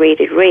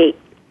accelerated rate.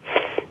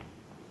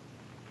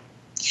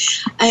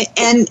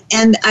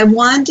 And I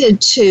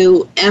wanted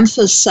to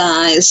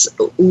emphasize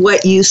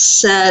what you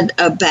said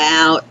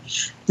about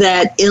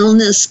that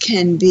illness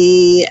can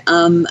be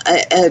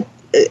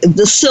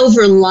the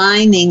silver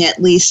lining,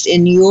 at least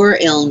in your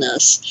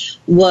illness,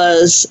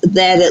 was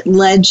that it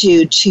led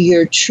you to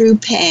your true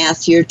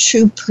path, your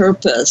true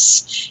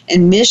purpose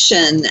and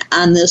mission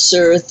on this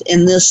earth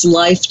in this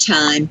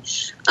lifetime,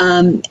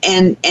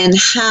 and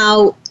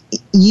how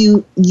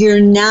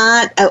you're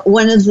not,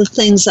 one of the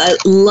things I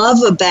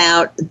love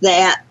about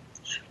that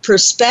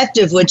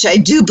perspective, which I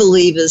do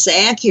believe is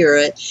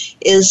accurate,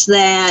 is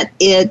that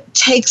it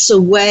takes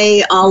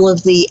away all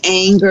of the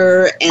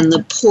anger and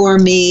the poor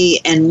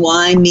me and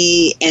why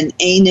me and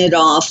ain't it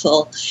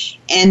awful,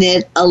 and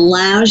it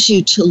allows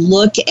you to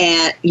look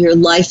at your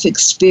life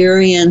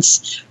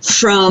experience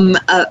from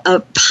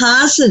a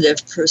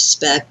positive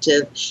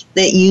perspective,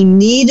 that you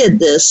needed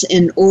this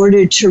in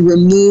order to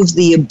remove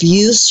the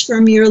abuse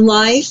from your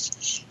life,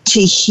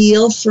 to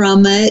heal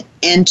from it,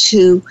 and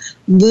to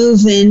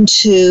move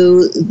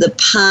into the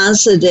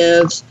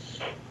positive,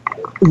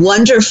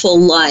 wonderful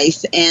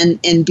life and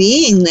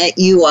being that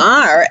you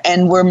are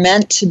and were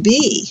meant to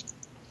be.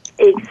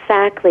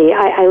 Exactly.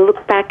 I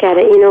look back at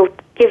it,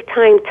 give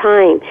time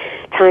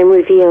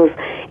reveals.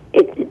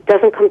 It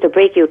doesn't come to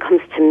break you, it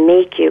comes to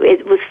make you.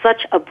 It was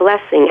such a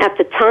blessing. At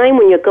the time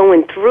when you're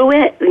going through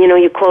it,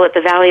 you call it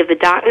the valley of the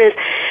darkness,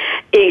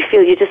 you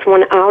feel you just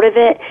want out of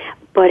it,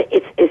 but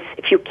it's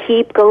if you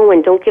keep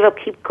going, don't give up,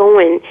 keep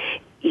going,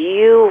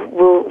 you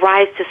will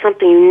rise to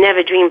something you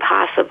never dreamed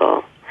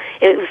possible.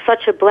 It was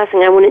such a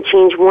blessing. I wouldn't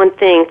change one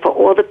thing for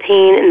all the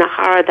pain and the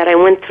horror that I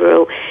went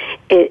through.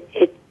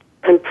 It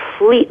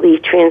completely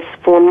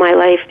transformed my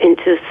life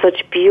into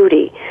such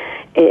beauty.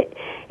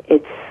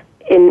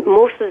 And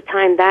most of the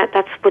time,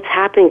 that's what's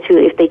happening to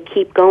if they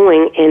keep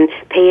going and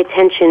pay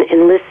attention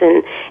and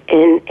listen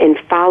and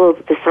follow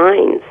the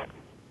signs.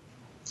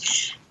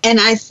 And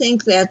I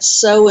think that's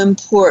so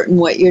important.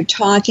 What you're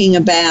talking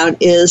about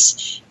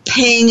is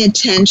paying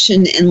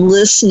attention and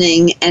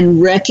listening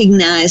and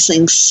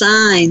recognizing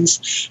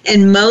signs.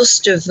 And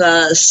most of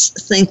us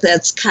think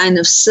that's kind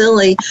of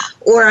silly.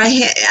 Or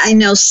I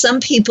know some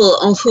people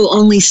who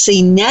only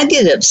see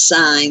negative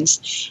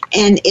signs.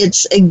 And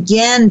it's,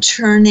 again,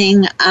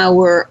 turning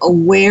our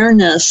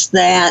awareness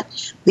that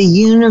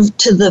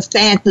to the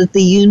fact that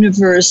the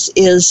universe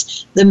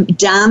is, the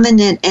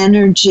dominant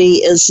energy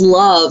is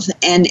love.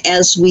 And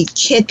as we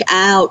kick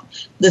out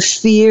the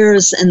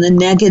fears and the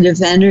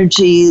negative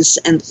energies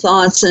and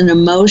thoughts and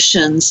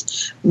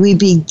emotions, we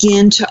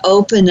begin to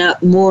open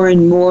up more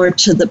and more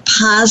to the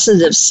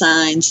positive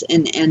signs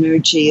and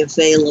energy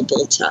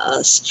available to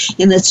us.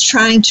 And it's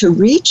trying to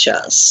reach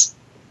us.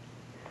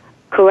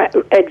 Correct,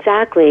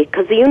 exactly,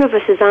 because the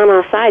universe is on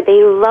our side.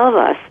 They love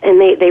us,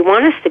 and they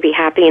want us to be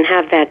happy and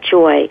have that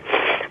joy.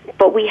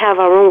 But we have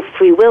our own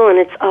free will, and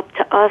it's up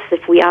to us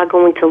if we are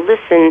going to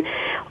listen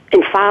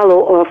and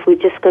follow, or if we're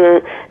just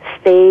going to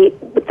stay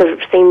with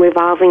the same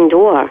revolving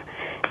door.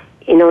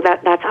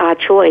 That's our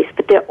choice.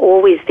 But they're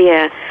always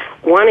there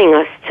wanting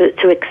us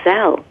to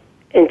excel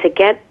and to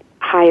get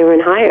higher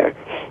and higher.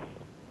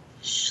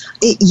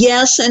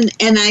 Yes, and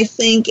I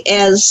think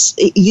as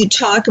you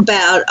talk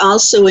about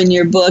also in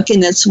your book,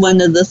 and it's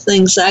one of the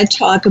things I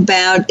talk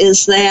about,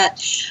 is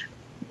that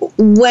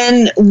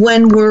when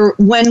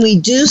we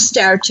do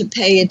start to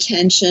pay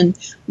attention,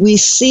 we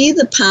see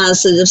the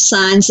positive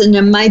signs, and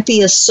there might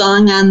be a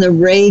song on the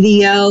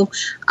radio,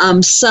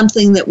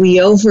 something that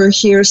we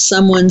overhear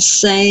someone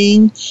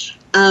saying.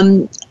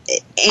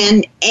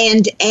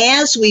 and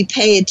as we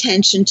pay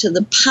attention to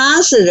the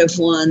positive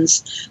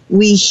ones,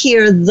 we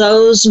hear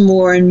those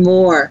more and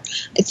more.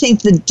 I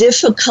think the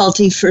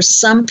difficulty for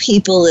some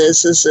people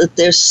is that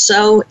they're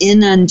so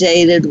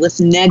inundated with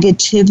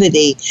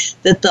negativity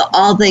that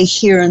all they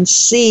hear and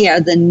see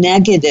are the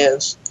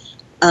negative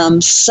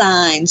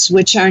signs,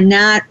 which are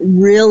not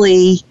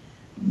really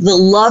the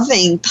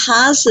loving,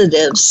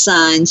 positive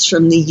signs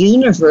from the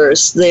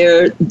universe.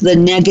 They're the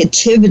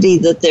negativity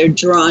that they're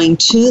drawing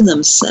to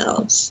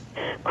themselves.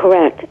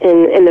 Correct.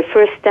 And the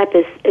first step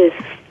is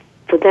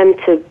for them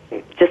to,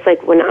 just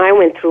like when I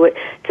went through it,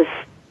 to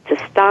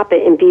stop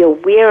it and be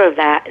aware of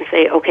that and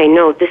say, okay,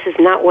 no, this is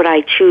not what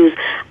I choose.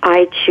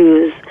 I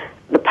choose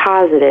the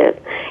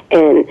positive,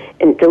 and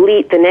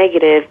delete the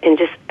negative and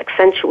just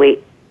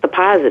accentuate the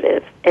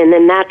positive. And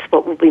then that's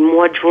what will be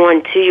more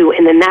drawn to you,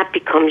 and then that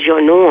becomes your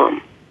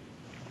norm.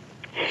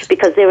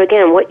 Because there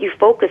again, what you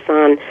focus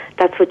on,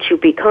 that's what you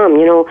become.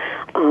 You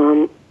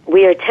know,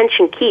 where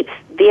attention keeps,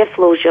 there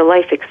flows your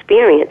life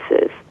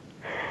experiences.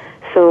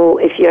 So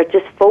if you're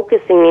just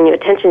focusing and your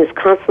attention is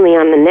constantly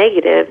on the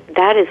negative,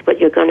 that is what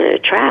you're going to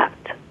attract.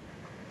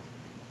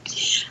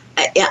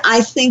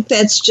 I think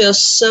that's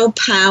just so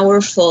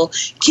powerful.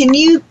 Can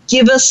you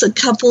give us a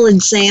couple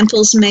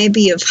examples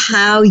maybe of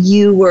how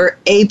you were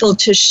able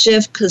to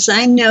shift? Because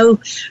I know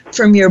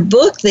from your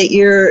book that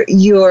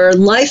your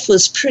life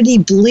was pretty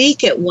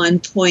bleak at one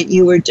point.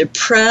 You were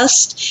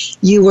depressed.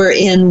 You were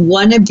in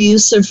one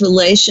abusive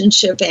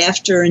relationship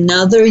after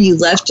another. You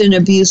left an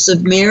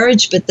abusive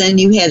marriage, but then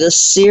you had a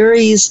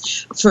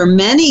series for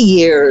many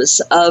years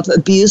of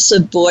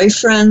abusive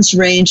boyfriends,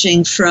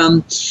 ranging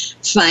from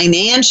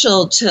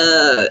financial to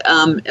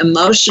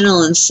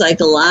emotional and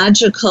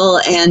psychological,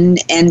 and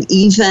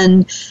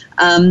even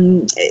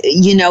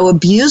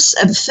abuse,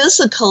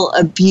 physical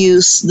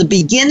abuse, the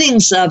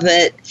beginnings of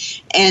it,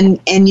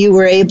 and you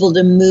were able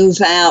to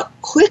move out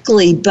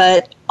quickly,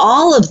 but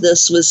all of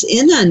this was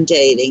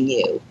inundating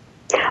you.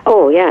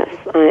 Oh, yes.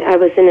 I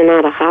was in and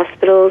out of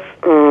hospitals,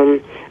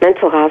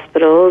 mental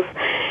hospitals,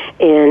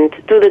 and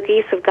through the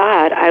grace of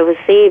God, I was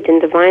saved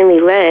and divinely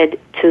led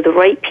to the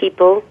right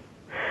people,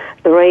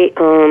 the right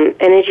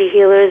energy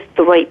healers,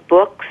 the right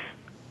books,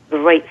 the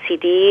right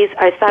CDs.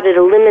 I started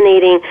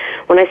eliminating,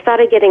 when I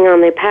started getting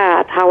on their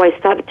path, how I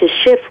started to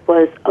shift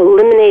was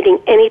eliminating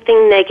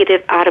anything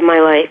negative out of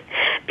my life,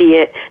 be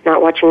it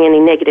not watching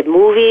any negative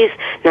movies,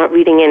 not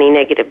reading any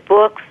negative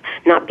books,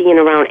 not being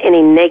around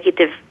any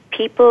negative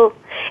people,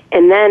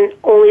 and then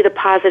only the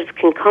positive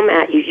can come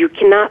at you. You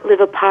cannot live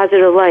a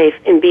positive life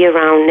and be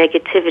around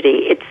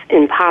negativity. It's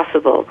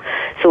impossible.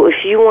 So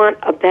if you want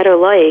a better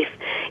life,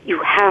 you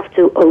have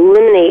to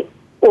eliminate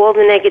all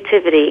the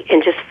negativity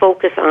and just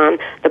focus on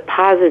the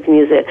positive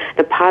music,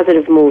 the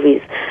positive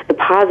movies, the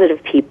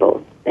positive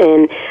people.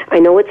 And I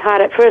know it's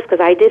hard at first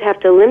because I did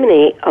have to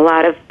eliminate a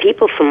lot of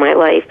people from my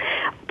life,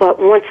 but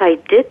once I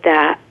did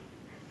that,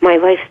 my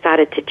life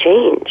started to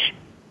change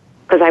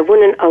because I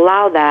wouldn't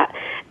allow that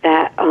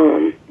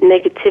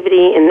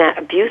negativity and that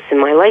abuse in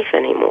my life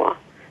anymore.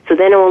 So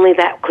then only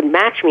that could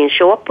match me and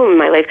show up in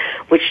my life,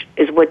 which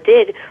is what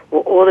did,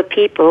 were all the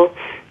people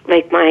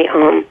like my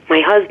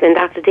husband,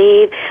 Dr.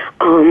 Dave,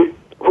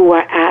 who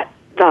are at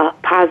the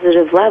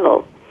positive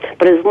level.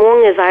 But as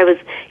long as I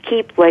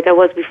keep like I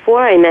was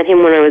before I met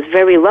him when I was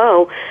very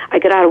low, I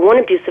got out of one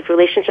abusive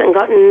relationship and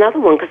got in another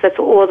one because that's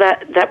all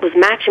that was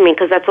matching me,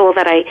 because that's all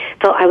that I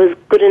felt I was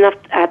good enough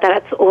at,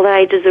 that's all that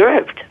I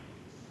deserved.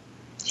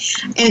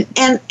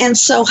 And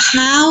so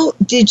how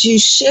did you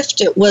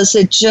shift it? Was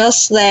it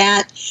just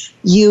that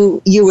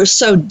you were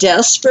so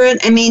desperate?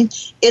 I mean,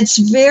 it's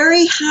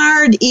very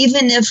hard,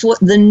 even if what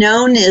the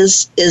known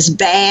is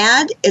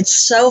bad, it's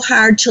so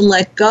hard to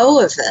let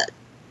go of it.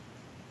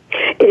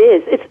 It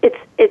is.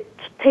 It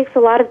takes a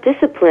lot of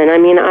discipline. I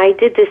mean, I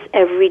did this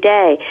every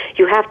day.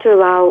 You have to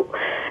allow,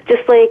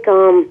 just like,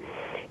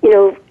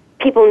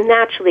 people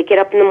naturally get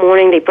up in the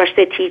morning, they brush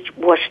their teeth,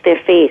 wash their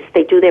face,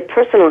 they do their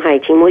personal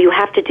hygiene. Well, you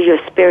have to do your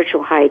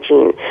spiritual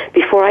hygiene.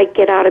 Before I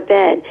get out of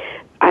bed,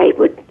 I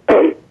would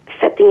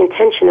set the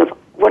intention of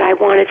what I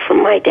wanted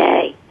from my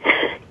day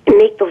and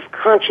make those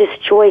conscious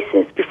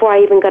choices before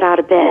I even got out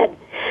of bed.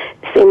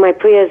 Say my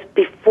prayers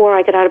before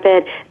I get out of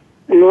bed,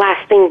 and the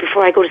last thing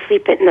before I go to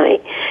sleep at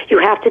night. You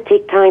have to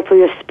take time for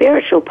your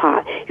spiritual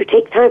part. You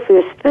take time for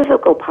your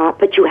physical part,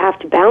 but you have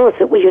to balance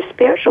it with your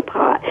spiritual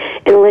part.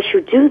 And unless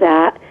you do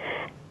that,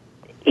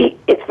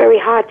 it's very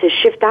hard to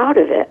shift out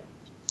of it.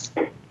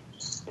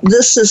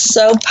 This is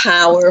so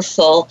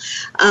powerful.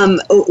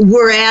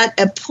 We're at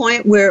a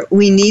point where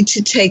we need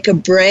to take a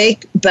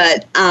break,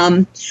 but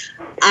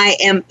I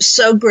am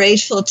so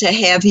grateful to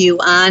have you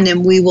on,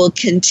 and we will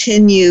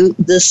continue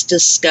this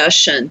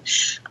discussion.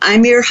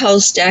 I'm your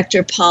host,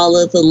 Dr.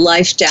 Paula, the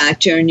Life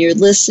Doctor, and you're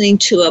listening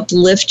to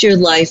Uplift Your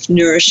Life,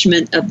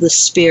 Nourishment of the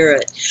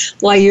Spirit.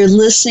 While you're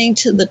listening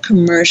to the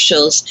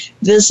commercials,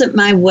 visit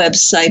my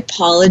website,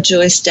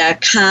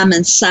 paulajoyce.com,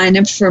 and sign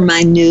up for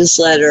my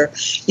newsletter.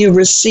 You'll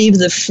receive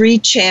the free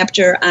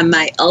chapter on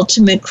my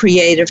ultimate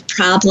creative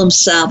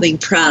problem-solving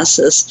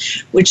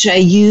process, which I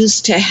use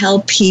to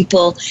help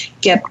people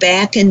get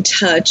back in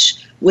touch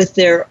with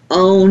their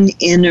own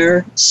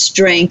inner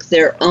strength,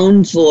 their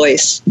own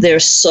voice, their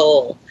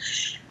soul.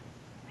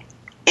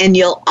 And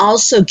you'll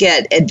also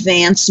get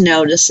advance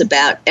notice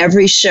about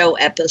every show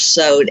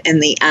episode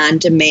and the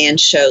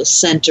on-demand show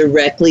sent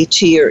directly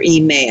to your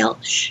email.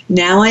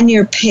 Now on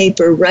your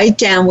paper, write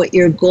down what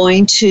you're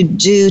going to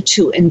do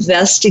to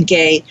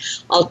investigate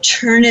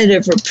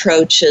alternative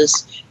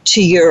approaches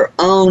to your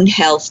own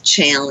health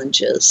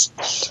challenges.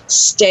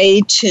 Stay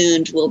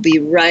tuned. We'll be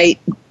right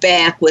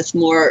back with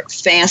more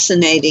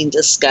fascinating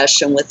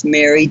discussion with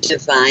Mary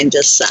Devine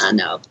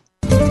DeSano.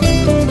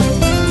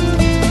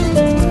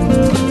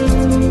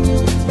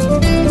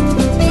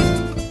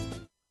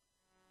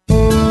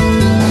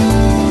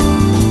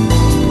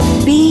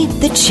 Be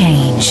the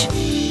change.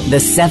 The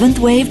Seventh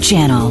Wave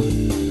Channel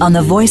on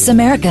the Voice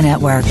America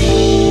Network.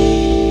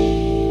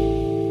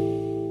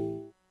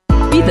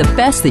 Be the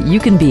best that you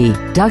can be.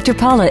 Dr.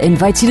 Paula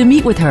invites you to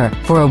meet with her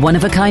for a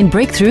one-of-a-kind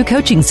breakthrough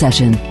coaching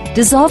session.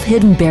 Dissolve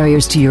hidden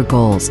barriers to your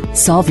goals,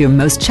 solve your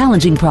most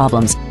challenging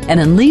problems, and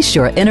unleash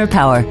your inner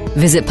power.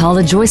 Visit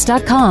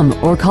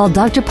paulajoyce.com or call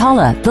Dr.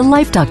 Paula, the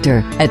Life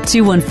Doctor, at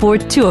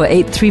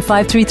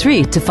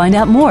 214-208-3533 to find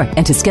out more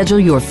and to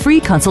schedule your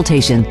free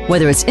consultation.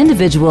 Whether it's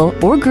individual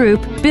or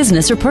group,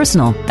 business or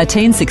personal,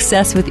 attain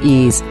success with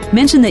ease.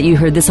 Mention that you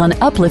heard this on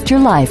Uplift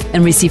Your Life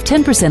and receive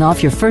 10%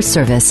 off your first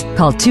service.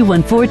 Call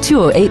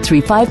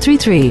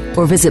 214-208-3533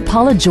 or visit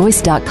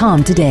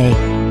paulajoyce.com today.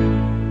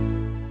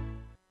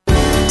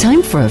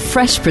 Time for a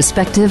fresh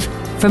perspective.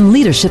 From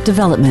leadership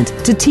development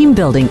to team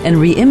building and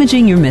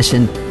re-imaging your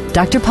mission,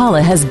 Dr.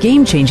 Paula has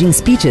game-changing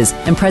speeches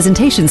and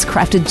presentations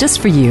crafted just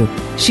for you.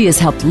 She has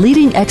helped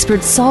leading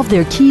experts solve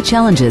their key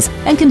challenges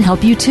and can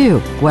help you too,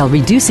 while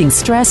reducing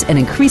stress and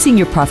increasing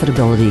your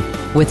profitability.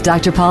 With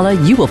Dr. Paula,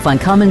 you will find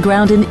common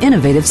ground and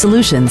innovative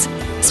solutions.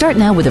 Start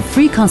now with a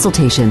free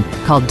consultation.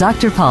 Call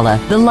Dr. Paula,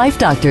 the Life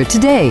Doctor,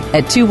 today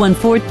at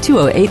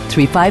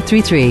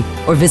 214-208-3533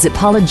 or visit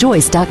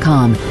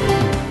paulajoyce.com.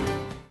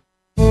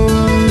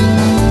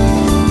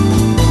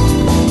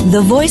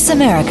 The Voice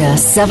America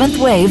Seventh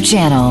Wave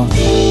Channel.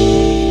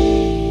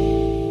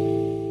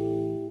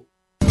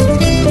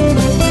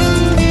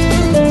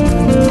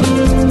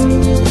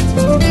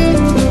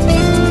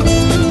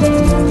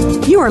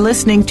 You are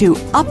listening to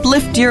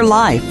Uplift Your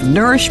Life,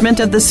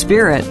 Nourishment of the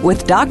Spirit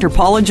with Dr.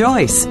 Paula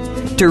Joyce.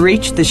 To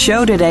reach the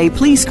show today,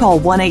 please call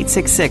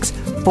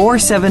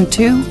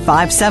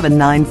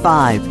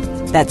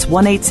 1-866-472-5795. That's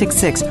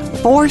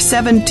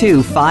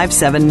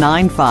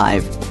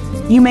 1-866-472-5795.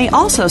 You may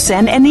also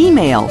send an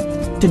email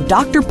to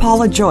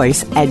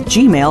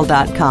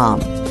drpaulajoyce@gmail.com.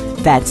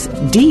 That's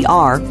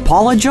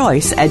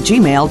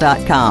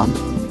drpaulajoyce@gmail.com.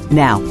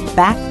 Now,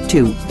 back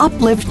to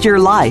Uplift Your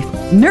Life,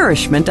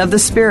 Nourishment of the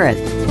Spirit.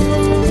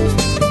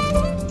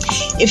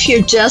 If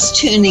you're just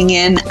tuning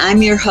in,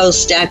 I'm your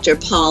host, Dr.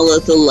 Paula,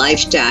 the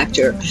Life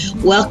Doctor.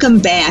 Welcome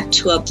back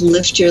to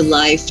Uplift Your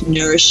Life,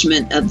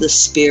 Nourishment of the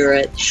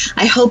Spirit.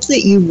 I hope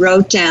that you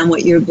wrote down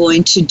what you're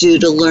going to do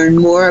to learn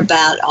more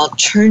about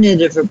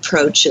alternative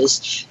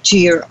approaches to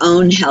your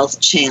own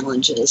health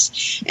challenges.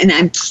 And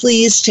I'm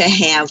pleased to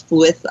have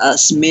with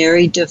us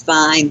Mary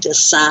Devine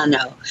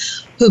DeSano,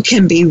 who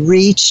can be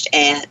reached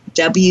at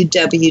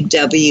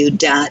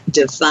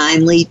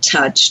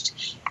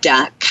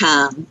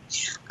www.divinelytouched.com.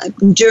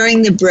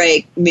 During the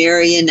break,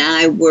 Mary and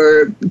I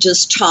were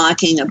just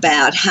talking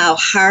about how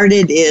hard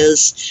it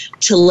is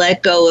to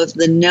let go of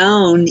the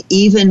known,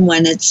 even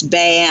when it's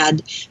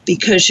bad,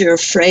 because you're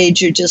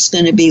afraid you're just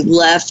going to be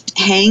left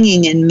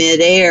hanging in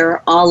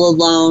midair all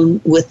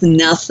alone with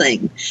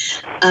nothing.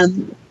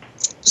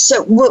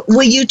 So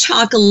will you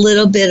talk a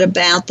little bit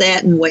about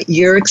that and what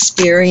your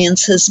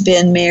experience has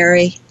been,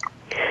 Mary?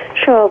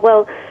 Sure.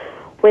 Well,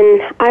 when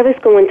I was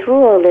going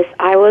through all this,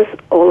 I was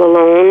all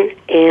alone,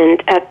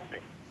 and at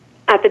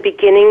the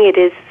beginning it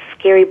is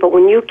scary, but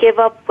when you give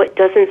up what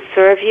doesn't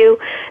serve you,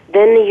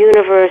 then the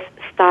universe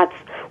starts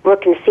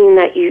working, seeing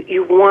that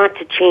you want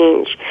to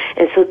change.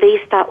 And so they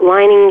start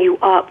lining you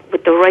up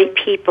with the right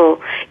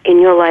people in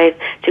your life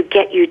to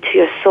get you to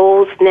your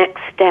soul's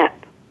next step,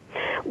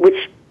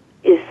 which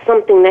is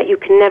something that you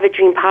can never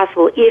dream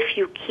possible if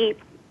you keep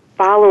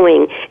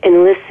following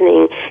and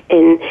listening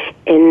and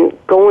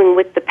going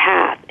with the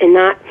path and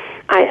not,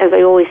 as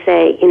I always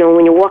say,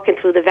 when you're walking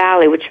through the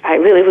valley, which I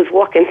really was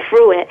walking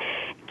through it,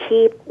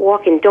 keep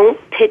walking. Don't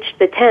pitch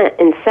the tent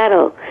and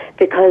settle,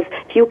 because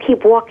if you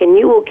keep walking,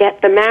 you will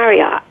get the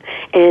Marriott.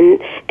 And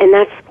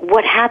that's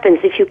what happens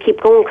if you keep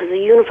going, because the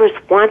universe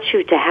wants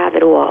you to have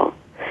it all.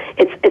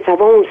 It's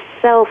our own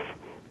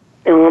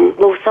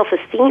low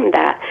self-esteem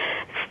that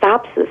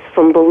stops us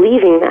from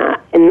believing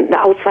that in the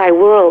outside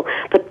world.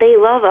 But they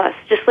love us,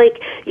 just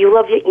like you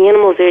love your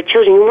animals or your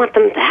children. You want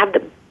them to have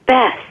the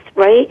best,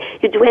 right?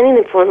 You do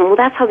anything for them. Well,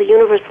 that's how the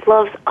universe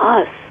loves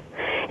us.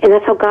 And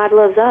that's how God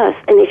loves us.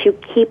 And if you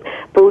keep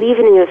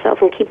believing in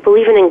yourself and keep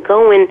believing and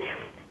going,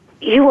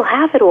 you will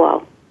have it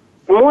all.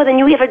 More than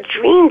you ever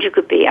dreamed you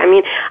could be. I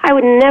mean, I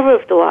would never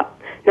have thought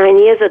 9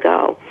 years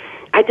ago.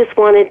 I just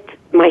wanted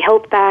my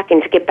health back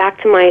and to get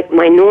back to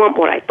my norm,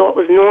 what I thought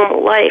was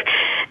normal life.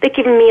 They're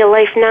giving me a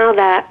life now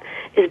that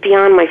is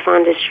beyond my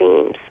fondest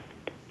dreams.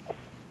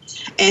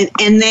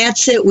 And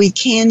that's it. We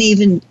can't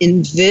even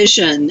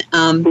envision.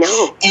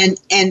 No. And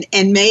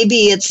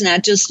maybe it's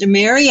not just a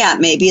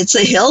Marriott. Maybe it's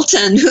a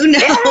Hilton. Who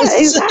knows? Yeah,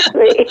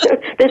 exactly.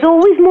 There's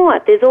always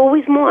more. There's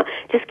always more.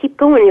 Just keep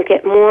going. You'll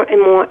get more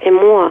and more and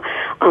more.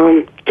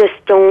 Just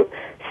don't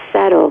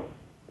settle.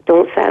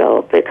 Don't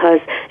settle,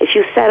 because if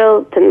you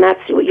settle, then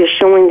that's what you're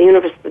showing the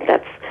universe.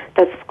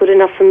 That's good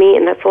enough for me,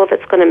 and that's all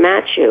that's going to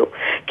match you.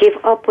 Give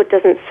up what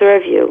doesn't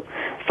serve you.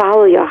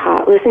 Follow your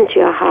heart. Listen to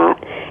your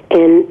heart,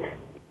 and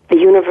the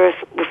universe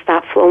will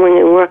start flowing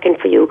and working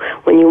for you.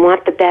 When you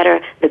want the better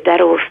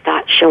will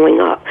start showing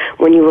up.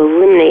 When you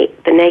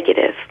eliminate the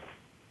negative.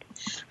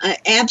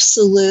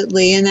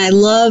 Absolutely, and I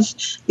love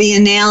the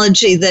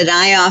analogy that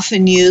I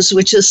often use,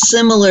 which is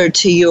similar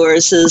to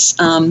yours, is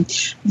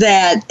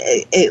that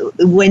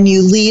when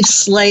you leave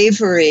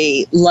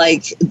slavery,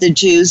 like the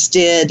Jews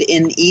did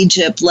in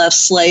Egypt, left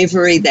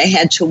slavery, they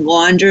had to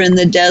wander in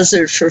the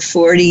desert for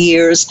 40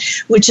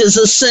 years, which is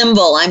a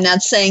symbol. I'm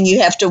not saying you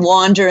have to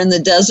wander in the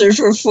desert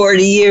for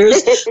 40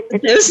 years.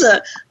 There's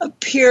a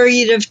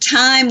period of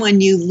time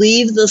when you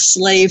leave the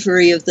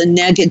slavery of the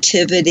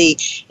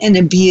negativity and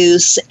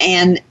abuse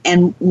and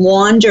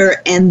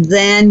wander, and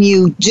then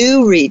you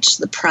do reach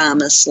the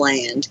promised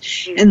land.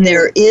 Mm-hmm. And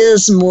there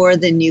is more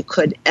than you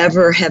could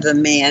ever have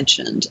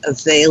imagined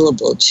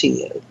available to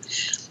you.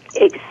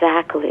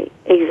 Exactly.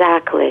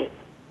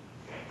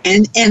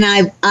 And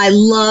I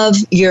love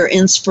your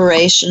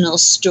inspirational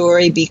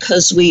story,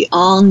 because we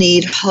all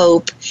need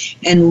hope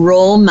and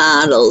role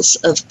models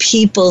of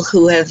people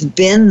who have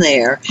been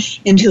there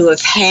and who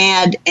have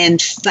had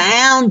and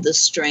found the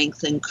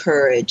strength and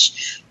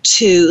courage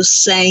to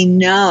say,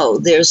 no,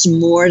 there's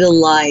more to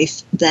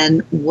life than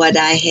what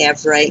I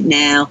have right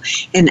now,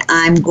 and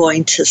I'm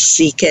going to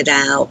seek it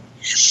out.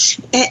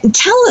 And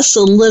tell us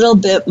a little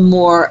bit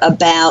more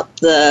about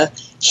the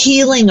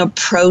healing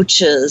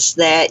approaches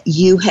that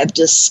you have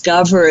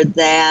discovered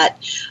that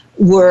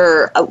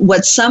were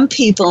what some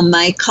people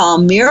might call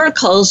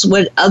miracles,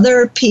 what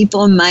other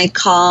people might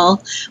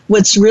call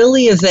what's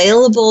really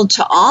available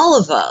to all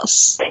of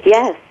us.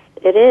 Yes,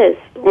 it is.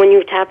 When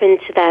you tap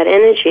into that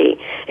energy,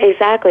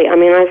 exactly. I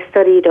mean, I've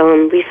studied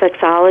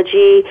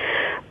reflexology,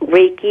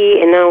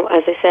 Reiki, and now,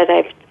 as I said,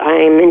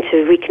 I'm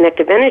into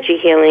reconnective energy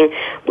healing,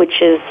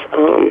 which is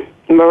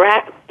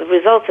the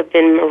results have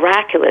been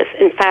miraculous.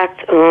 In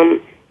fact,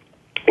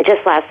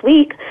 just last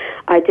week,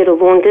 I did a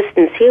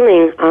long-distance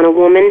healing on a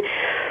woman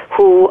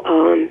who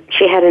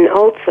she had an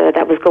ulcer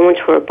that was going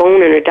to her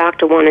bone, and her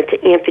doctor wanted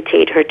to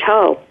amputate her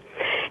toe.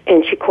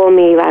 And she called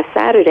me last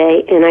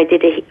Saturday, and I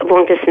did a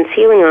long-distance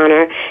healing on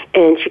her,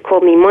 and she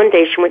called me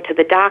Monday. She went to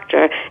the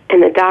doctor,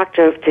 and the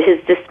doctor, to his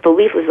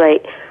disbelief, was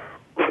like,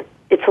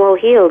 it's all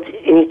healed,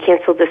 and he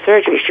canceled the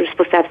surgery. She was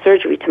supposed to have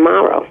surgery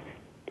tomorrow.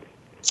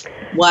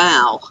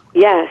 Wow.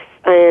 Yes,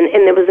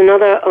 and there was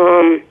another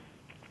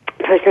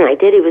person I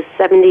did. He was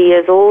 70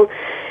 years old,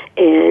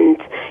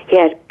 and he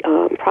had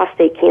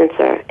prostate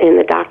cancer, and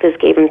the doctors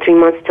gave him 3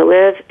 months to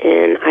live,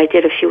 and I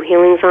did a few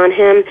healings on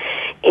him,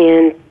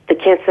 and the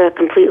cancer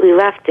completely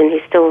left, and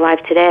he's still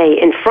alive today.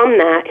 And from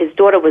that, his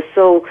daughter was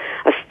so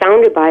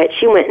astounded by it,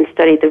 she went and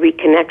studied the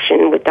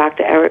reconnection with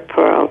Dr. Eric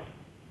Pearl.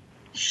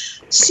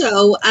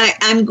 So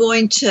I'm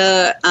going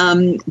to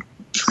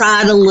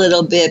prod a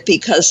little bit,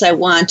 because I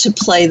want to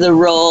play the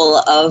role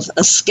of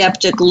a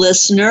skeptic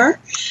listener.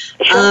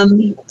 Sure.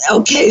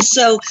 Okay,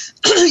 so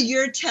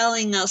you're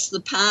telling us the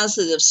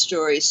positive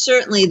stories.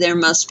 Certainly there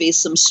must be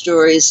some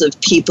stories of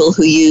people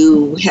who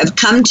you have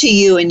come to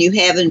you and you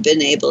haven't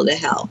been able to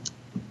help.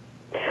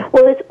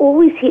 Well, it's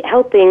always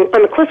helping.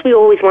 Of course, we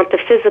always want the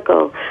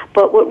physical,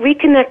 but what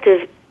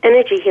reconnective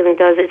energy healing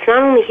does, it's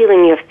not only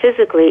healing you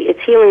physically,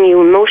 it's healing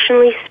you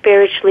emotionally,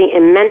 spiritually,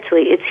 and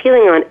mentally. It's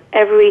healing on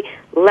every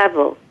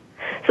level.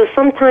 So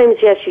sometimes,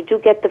 yes, you do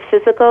get the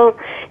physical,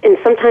 and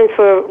sometimes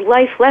for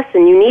life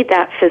lesson, you need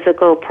that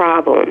physical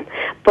problem.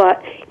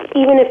 But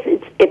even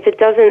if it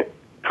doesn't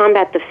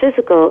combat the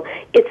physical,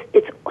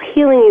 it's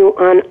healing you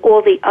on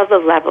all the other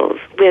levels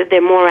where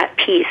they're more at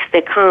peace,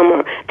 they're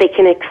calmer, they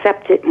can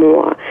accept it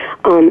more.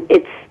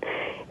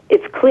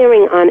 It's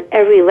clearing on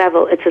every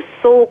level. It's a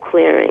soul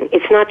clearing.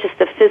 It's not just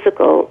a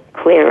physical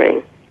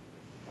clearing.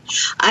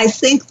 I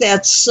think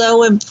that's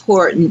so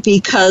important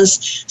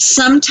because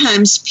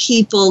sometimes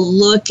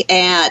people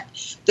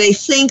they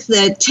think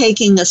that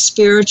taking a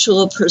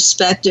spiritual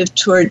perspective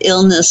toward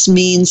illness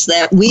means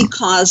that we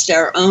caused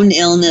our own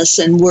illness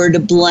and we're to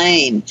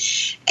blame.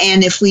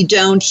 And if we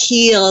don't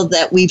heal,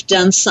 that we've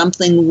done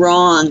something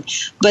wrong.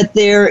 But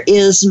there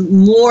is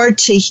more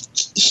to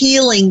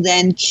healing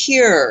than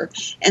cure.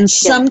 And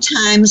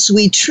sometimes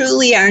we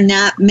truly are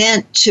not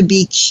meant to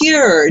be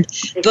cured,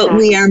 but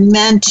we are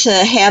meant to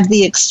have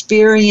the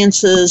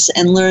experiences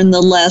and learn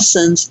the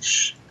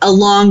lessons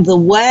along the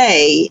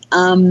way,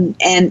 and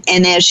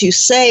as you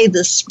say,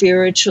 the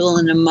spiritual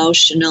and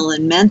emotional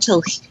and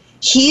mental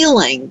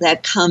healing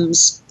that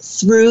comes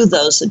through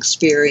those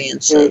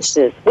experiences.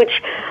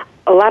 Which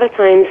a lot of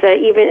times,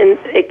 even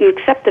you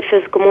accept the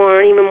physical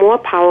more, even more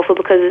powerful,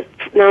 because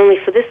it's not only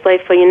for this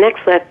life, for your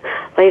next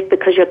life,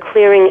 because you're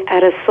clearing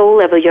at a soul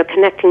level, you're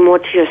connecting more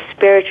to your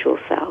spiritual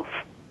self,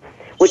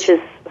 which is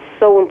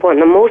so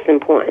important, the most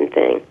important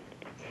thing.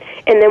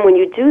 And then when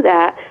you do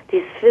that,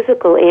 these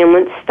physical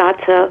ailments start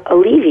to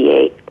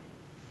alleviate.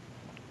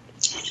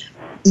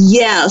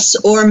 Yes,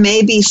 or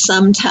maybe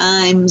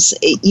sometimes,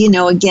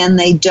 again,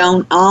 they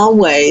don't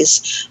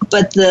always,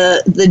 but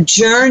the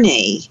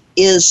journey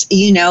is,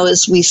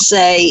 as we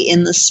say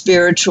in the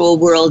spiritual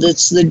world,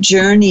 it's the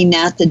journey,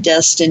 not the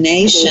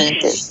destination.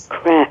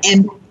 Correct.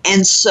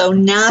 And so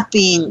not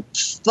being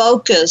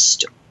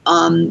focused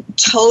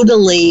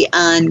totally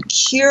on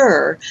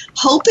cure,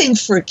 hoping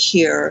for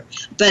cure,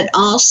 but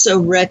also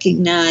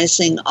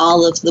recognizing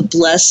all of the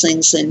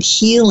blessings and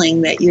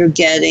healing that you're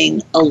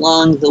getting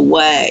along the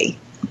way.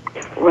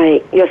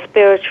 Right. Your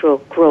spiritual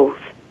growth,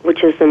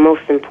 which is the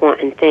most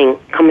important thing,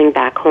 coming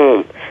back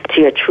home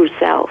to your true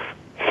self.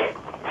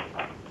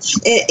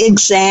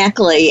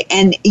 Exactly.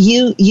 And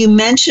you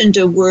mentioned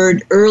a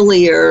word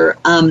earlier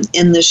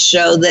in the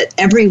show that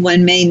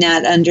everyone may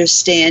not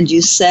understand.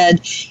 You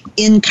said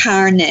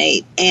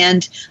incarnate.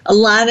 And a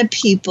lot of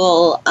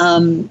people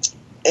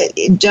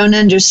don't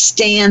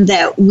understand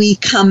that we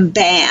come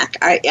back.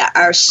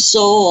 Our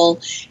soul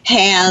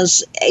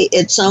has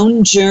its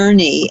own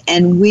journey,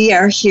 and we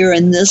are here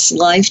in this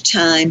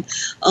lifetime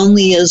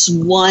only as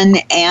one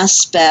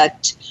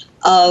aspect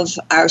of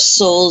our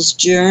soul's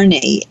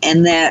journey,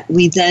 and that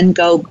we then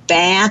go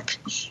back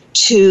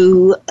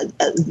to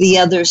the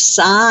other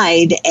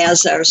side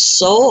as our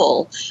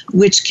soul,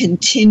 which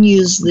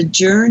continues the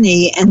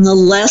journey and the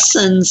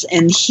lessons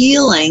and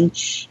healing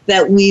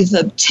that we've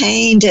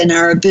obtained, and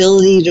our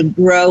ability to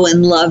grow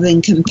in love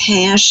and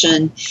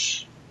compassion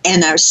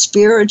and our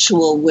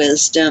spiritual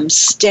wisdom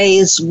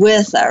stays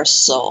with our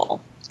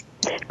soul.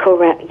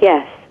 Correct,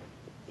 yes.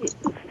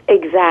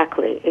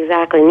 Exactly.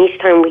 And each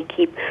time we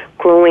keep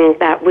growing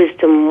that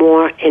wisdom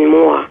more and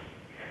more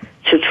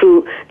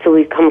to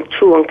become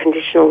true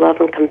unconditional love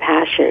and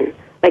compassion,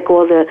 like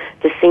all the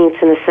saints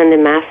and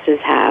ascended masters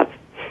have.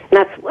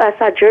 And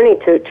that's our journey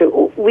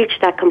to reach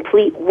that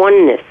complete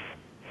oneness.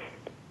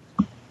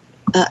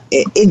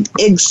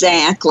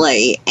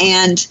 Exactly.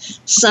 And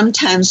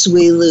sometimes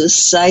we lose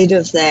sight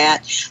of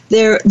that.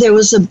 There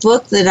was a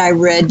book that I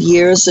read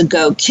years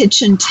ago,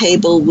 Kitchen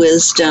Table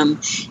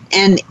Wisdom,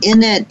 and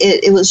in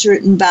it was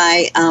written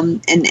by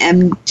an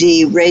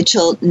MD,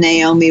 Rachel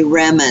Naomi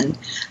Remen,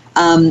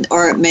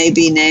 or it may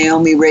be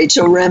Naomi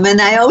Rachel Remen.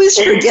 I always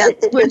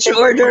forget which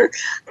order.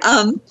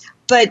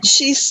 But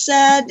she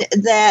said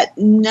that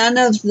none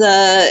of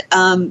the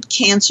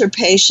cancer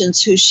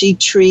patients who she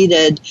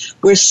treated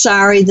were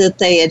sorry that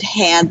they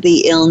had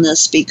the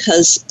illness,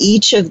 because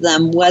each of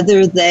them,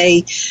 whether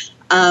they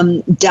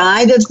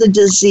died of the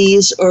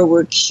disease or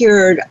were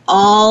cured,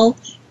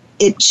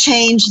 it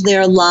changed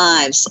their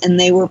lives, and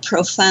they were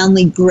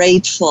profoundly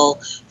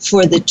grateful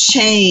for the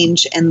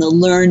change and the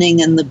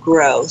learning and the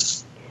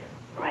growth.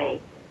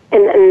 Right.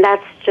 And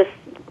that's just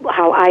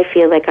how I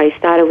feel. Like I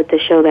started with the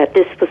show, that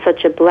this was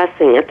such a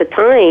blessing. At the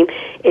time,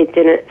 it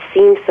didn't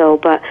seem so,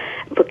 but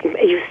look,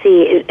 you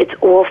see, it's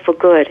all for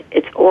good.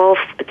 It's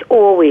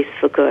always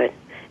for good.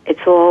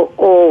 It's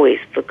always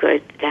for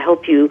good, to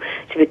help you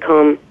to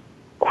become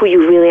who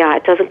you really are.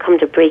 It doesn't come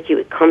to break you;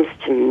 it comes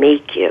to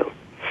make you.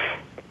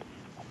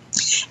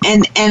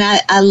 And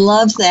I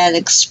love that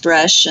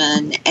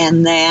expression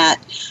and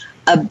that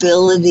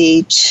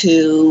ability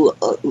to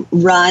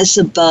rise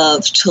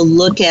above, to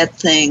look at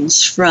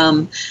things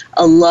from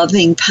a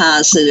loving,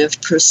 positive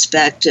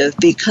perspective,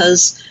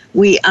 because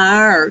we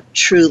are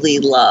truly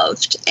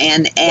loved.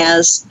 And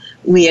as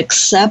we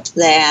accept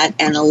that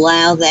and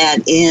allow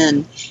that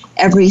in,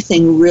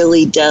 everything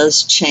really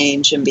does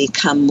change and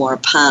become more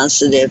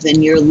positive.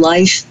 In your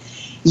life,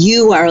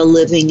 you are a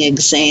living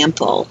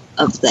example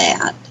of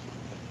that.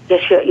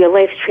 Yes, your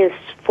life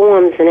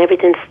transforms and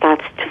everything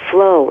starts to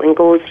flow and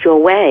goes your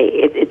way.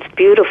 It's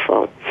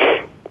beautiful,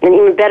 and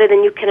even better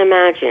than you can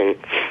imagine.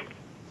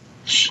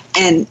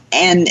 And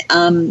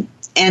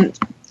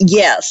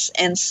yes,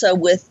 and so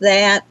with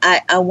that,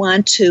 I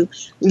want to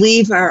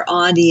leave our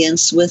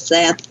audience with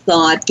that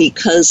thought,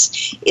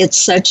 because it's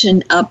such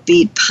an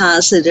upbeat,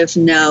 positive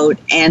note,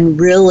 and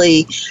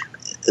really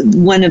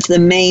one of the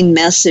main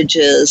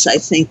messages I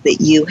think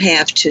that you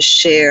have to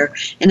share.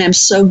 And I'm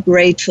so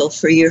grateful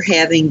for your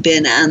having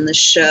been on the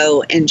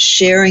show and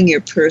sharing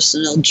your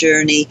personal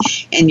journey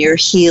and your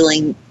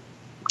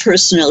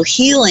personal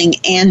healing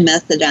and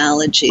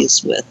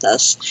methodologies with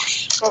us.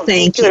 Oh,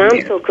 thank you. And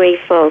I'm so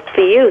grateful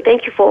for you.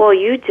 Thank you for all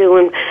you do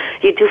and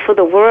you do for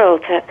the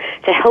world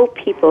to help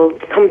people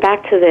come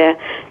back to their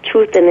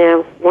truth and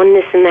their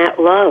oneness and that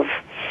love.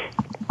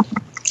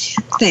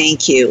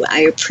 Thank you.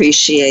 I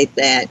appreciate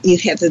that. You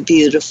have a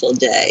beautiful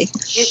day.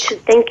 You too.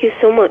 Thank you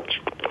so much.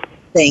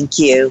 Thank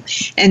you.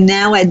 And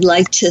now I'd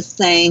like to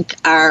thank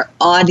our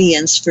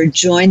audience for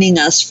joining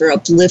us for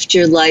Uplift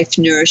Your Life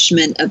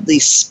Nourishment of the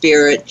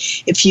Spirit.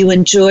 If you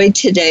enjoyed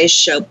today's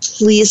show,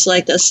 please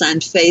like us on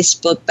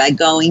Facebook by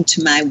going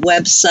to my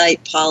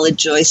website,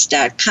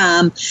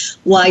 paulajoyce.com.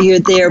 While you're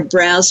there,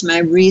 browse my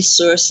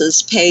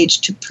resources page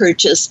to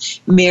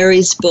purchase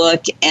Mary's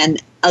book and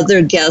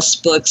other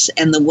guest books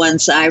and the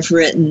ones I've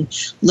written.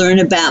 Learn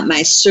about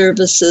my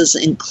services,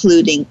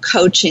 including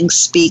coaching,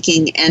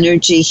 speaking,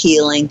 energy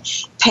healing,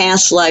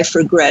 past life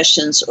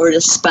regressions, or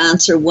to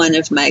sponsor one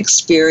of my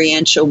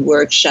experiential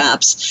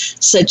workshops,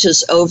 such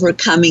as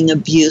Overcoming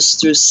Abuse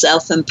Through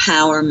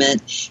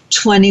Self-Empowerment,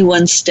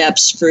 21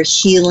 Steps for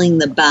Healing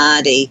the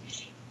Body,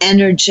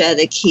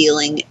 Energetic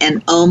Healing,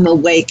 and Om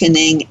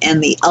Awakening,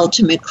 and the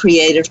Ultimate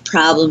Creative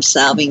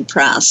Problem-Solving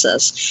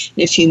Process.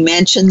 If you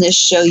mention this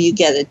show, you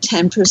get a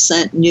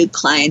 10% new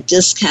client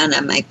discount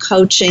on my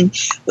coaching,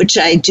 which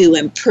I do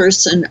in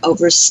person,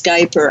 over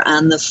Skype, or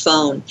on the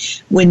phone.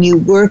 When you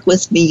work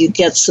with me, you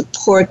get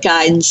support,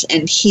 guidance,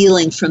 and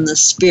healing from the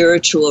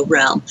spiritual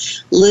realm.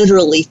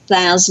 Literally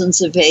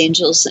thousands of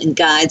angels and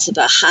guides of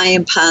a high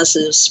and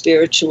positive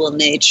spiritual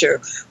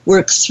nature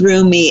work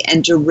through me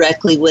and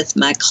directly with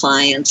my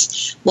clients.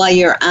 While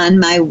you're on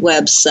my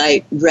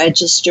website,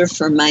 register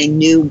for my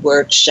new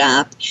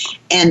workshop,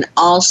 and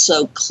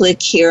also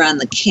click here on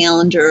the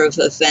calendar of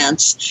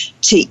events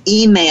to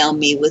email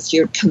me with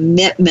your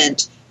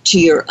commitment to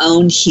your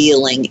own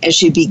healing.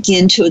 As you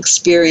begin to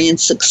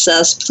experience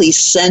success, please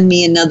send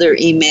me another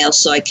email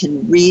so I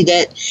can read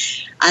it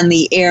on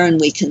the air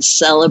and we can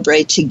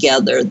celebrate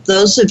together.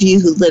 Those of you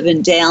who live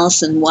in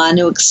Dallas and want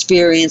to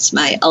experience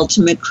my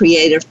ultimate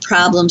creative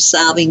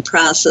problem-solving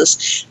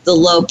process, the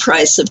low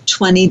price of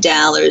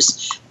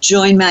 $20,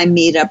 join my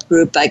meetup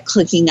group by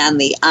clicking on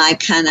the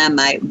icon on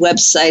my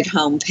website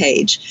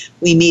homepage.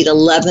 We meet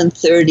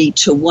 11:30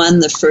 to 1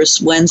 the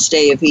first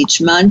Wednesday of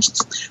each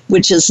month,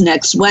 which is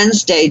next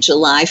Wednesday,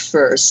 July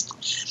 1st.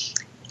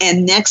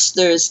 And next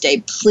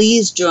Thursday,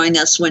 please join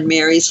us when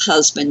Mary's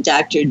husband,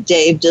 Dr.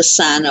 Dave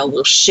DeSano,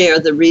 will share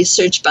the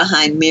research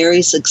behind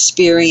Mary's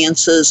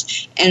experiences,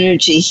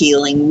 energy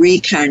healing,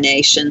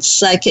 reincarnation,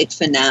 psychic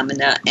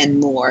phenomena,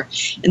 and more.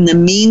 In the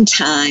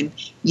meantime,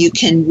 you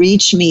can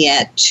reach me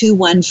at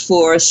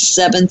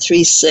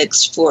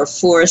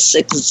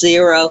 214-736-4460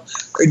 or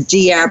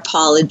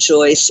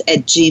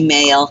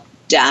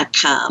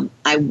drpaulajoyce@gmail.com.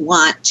 I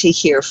want to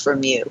hear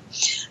from you.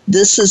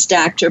 This is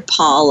Dr.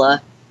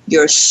 Paula,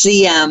 your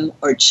CM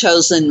or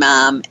chosen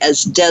mom,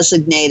 as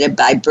designated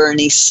by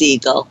Bernie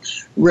Siegel.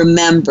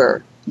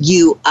 Remember,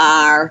 you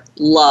are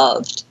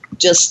loved.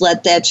 Just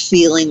let that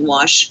feeling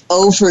wash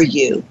over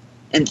you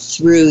and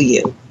through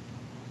you.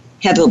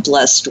 Have a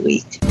blessed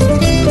week.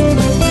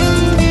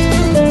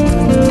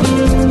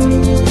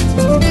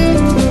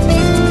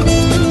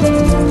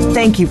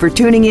 Thank you for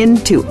tuning in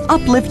to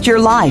Uplift Your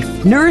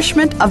Life,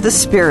 Nourishment of the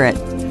Spirit.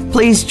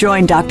 Please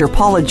join Dr.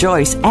 Paula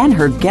Joyce and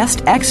her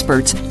guest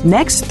experts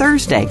next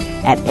Thursday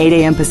at 8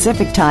 a.m.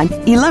 Pacific Time,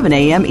 11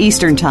 a.m.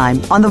 Eastern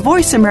Time on the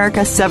Voice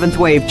America 7th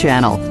Wave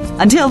channel.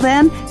 Until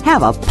then,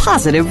 have a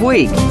positive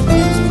week.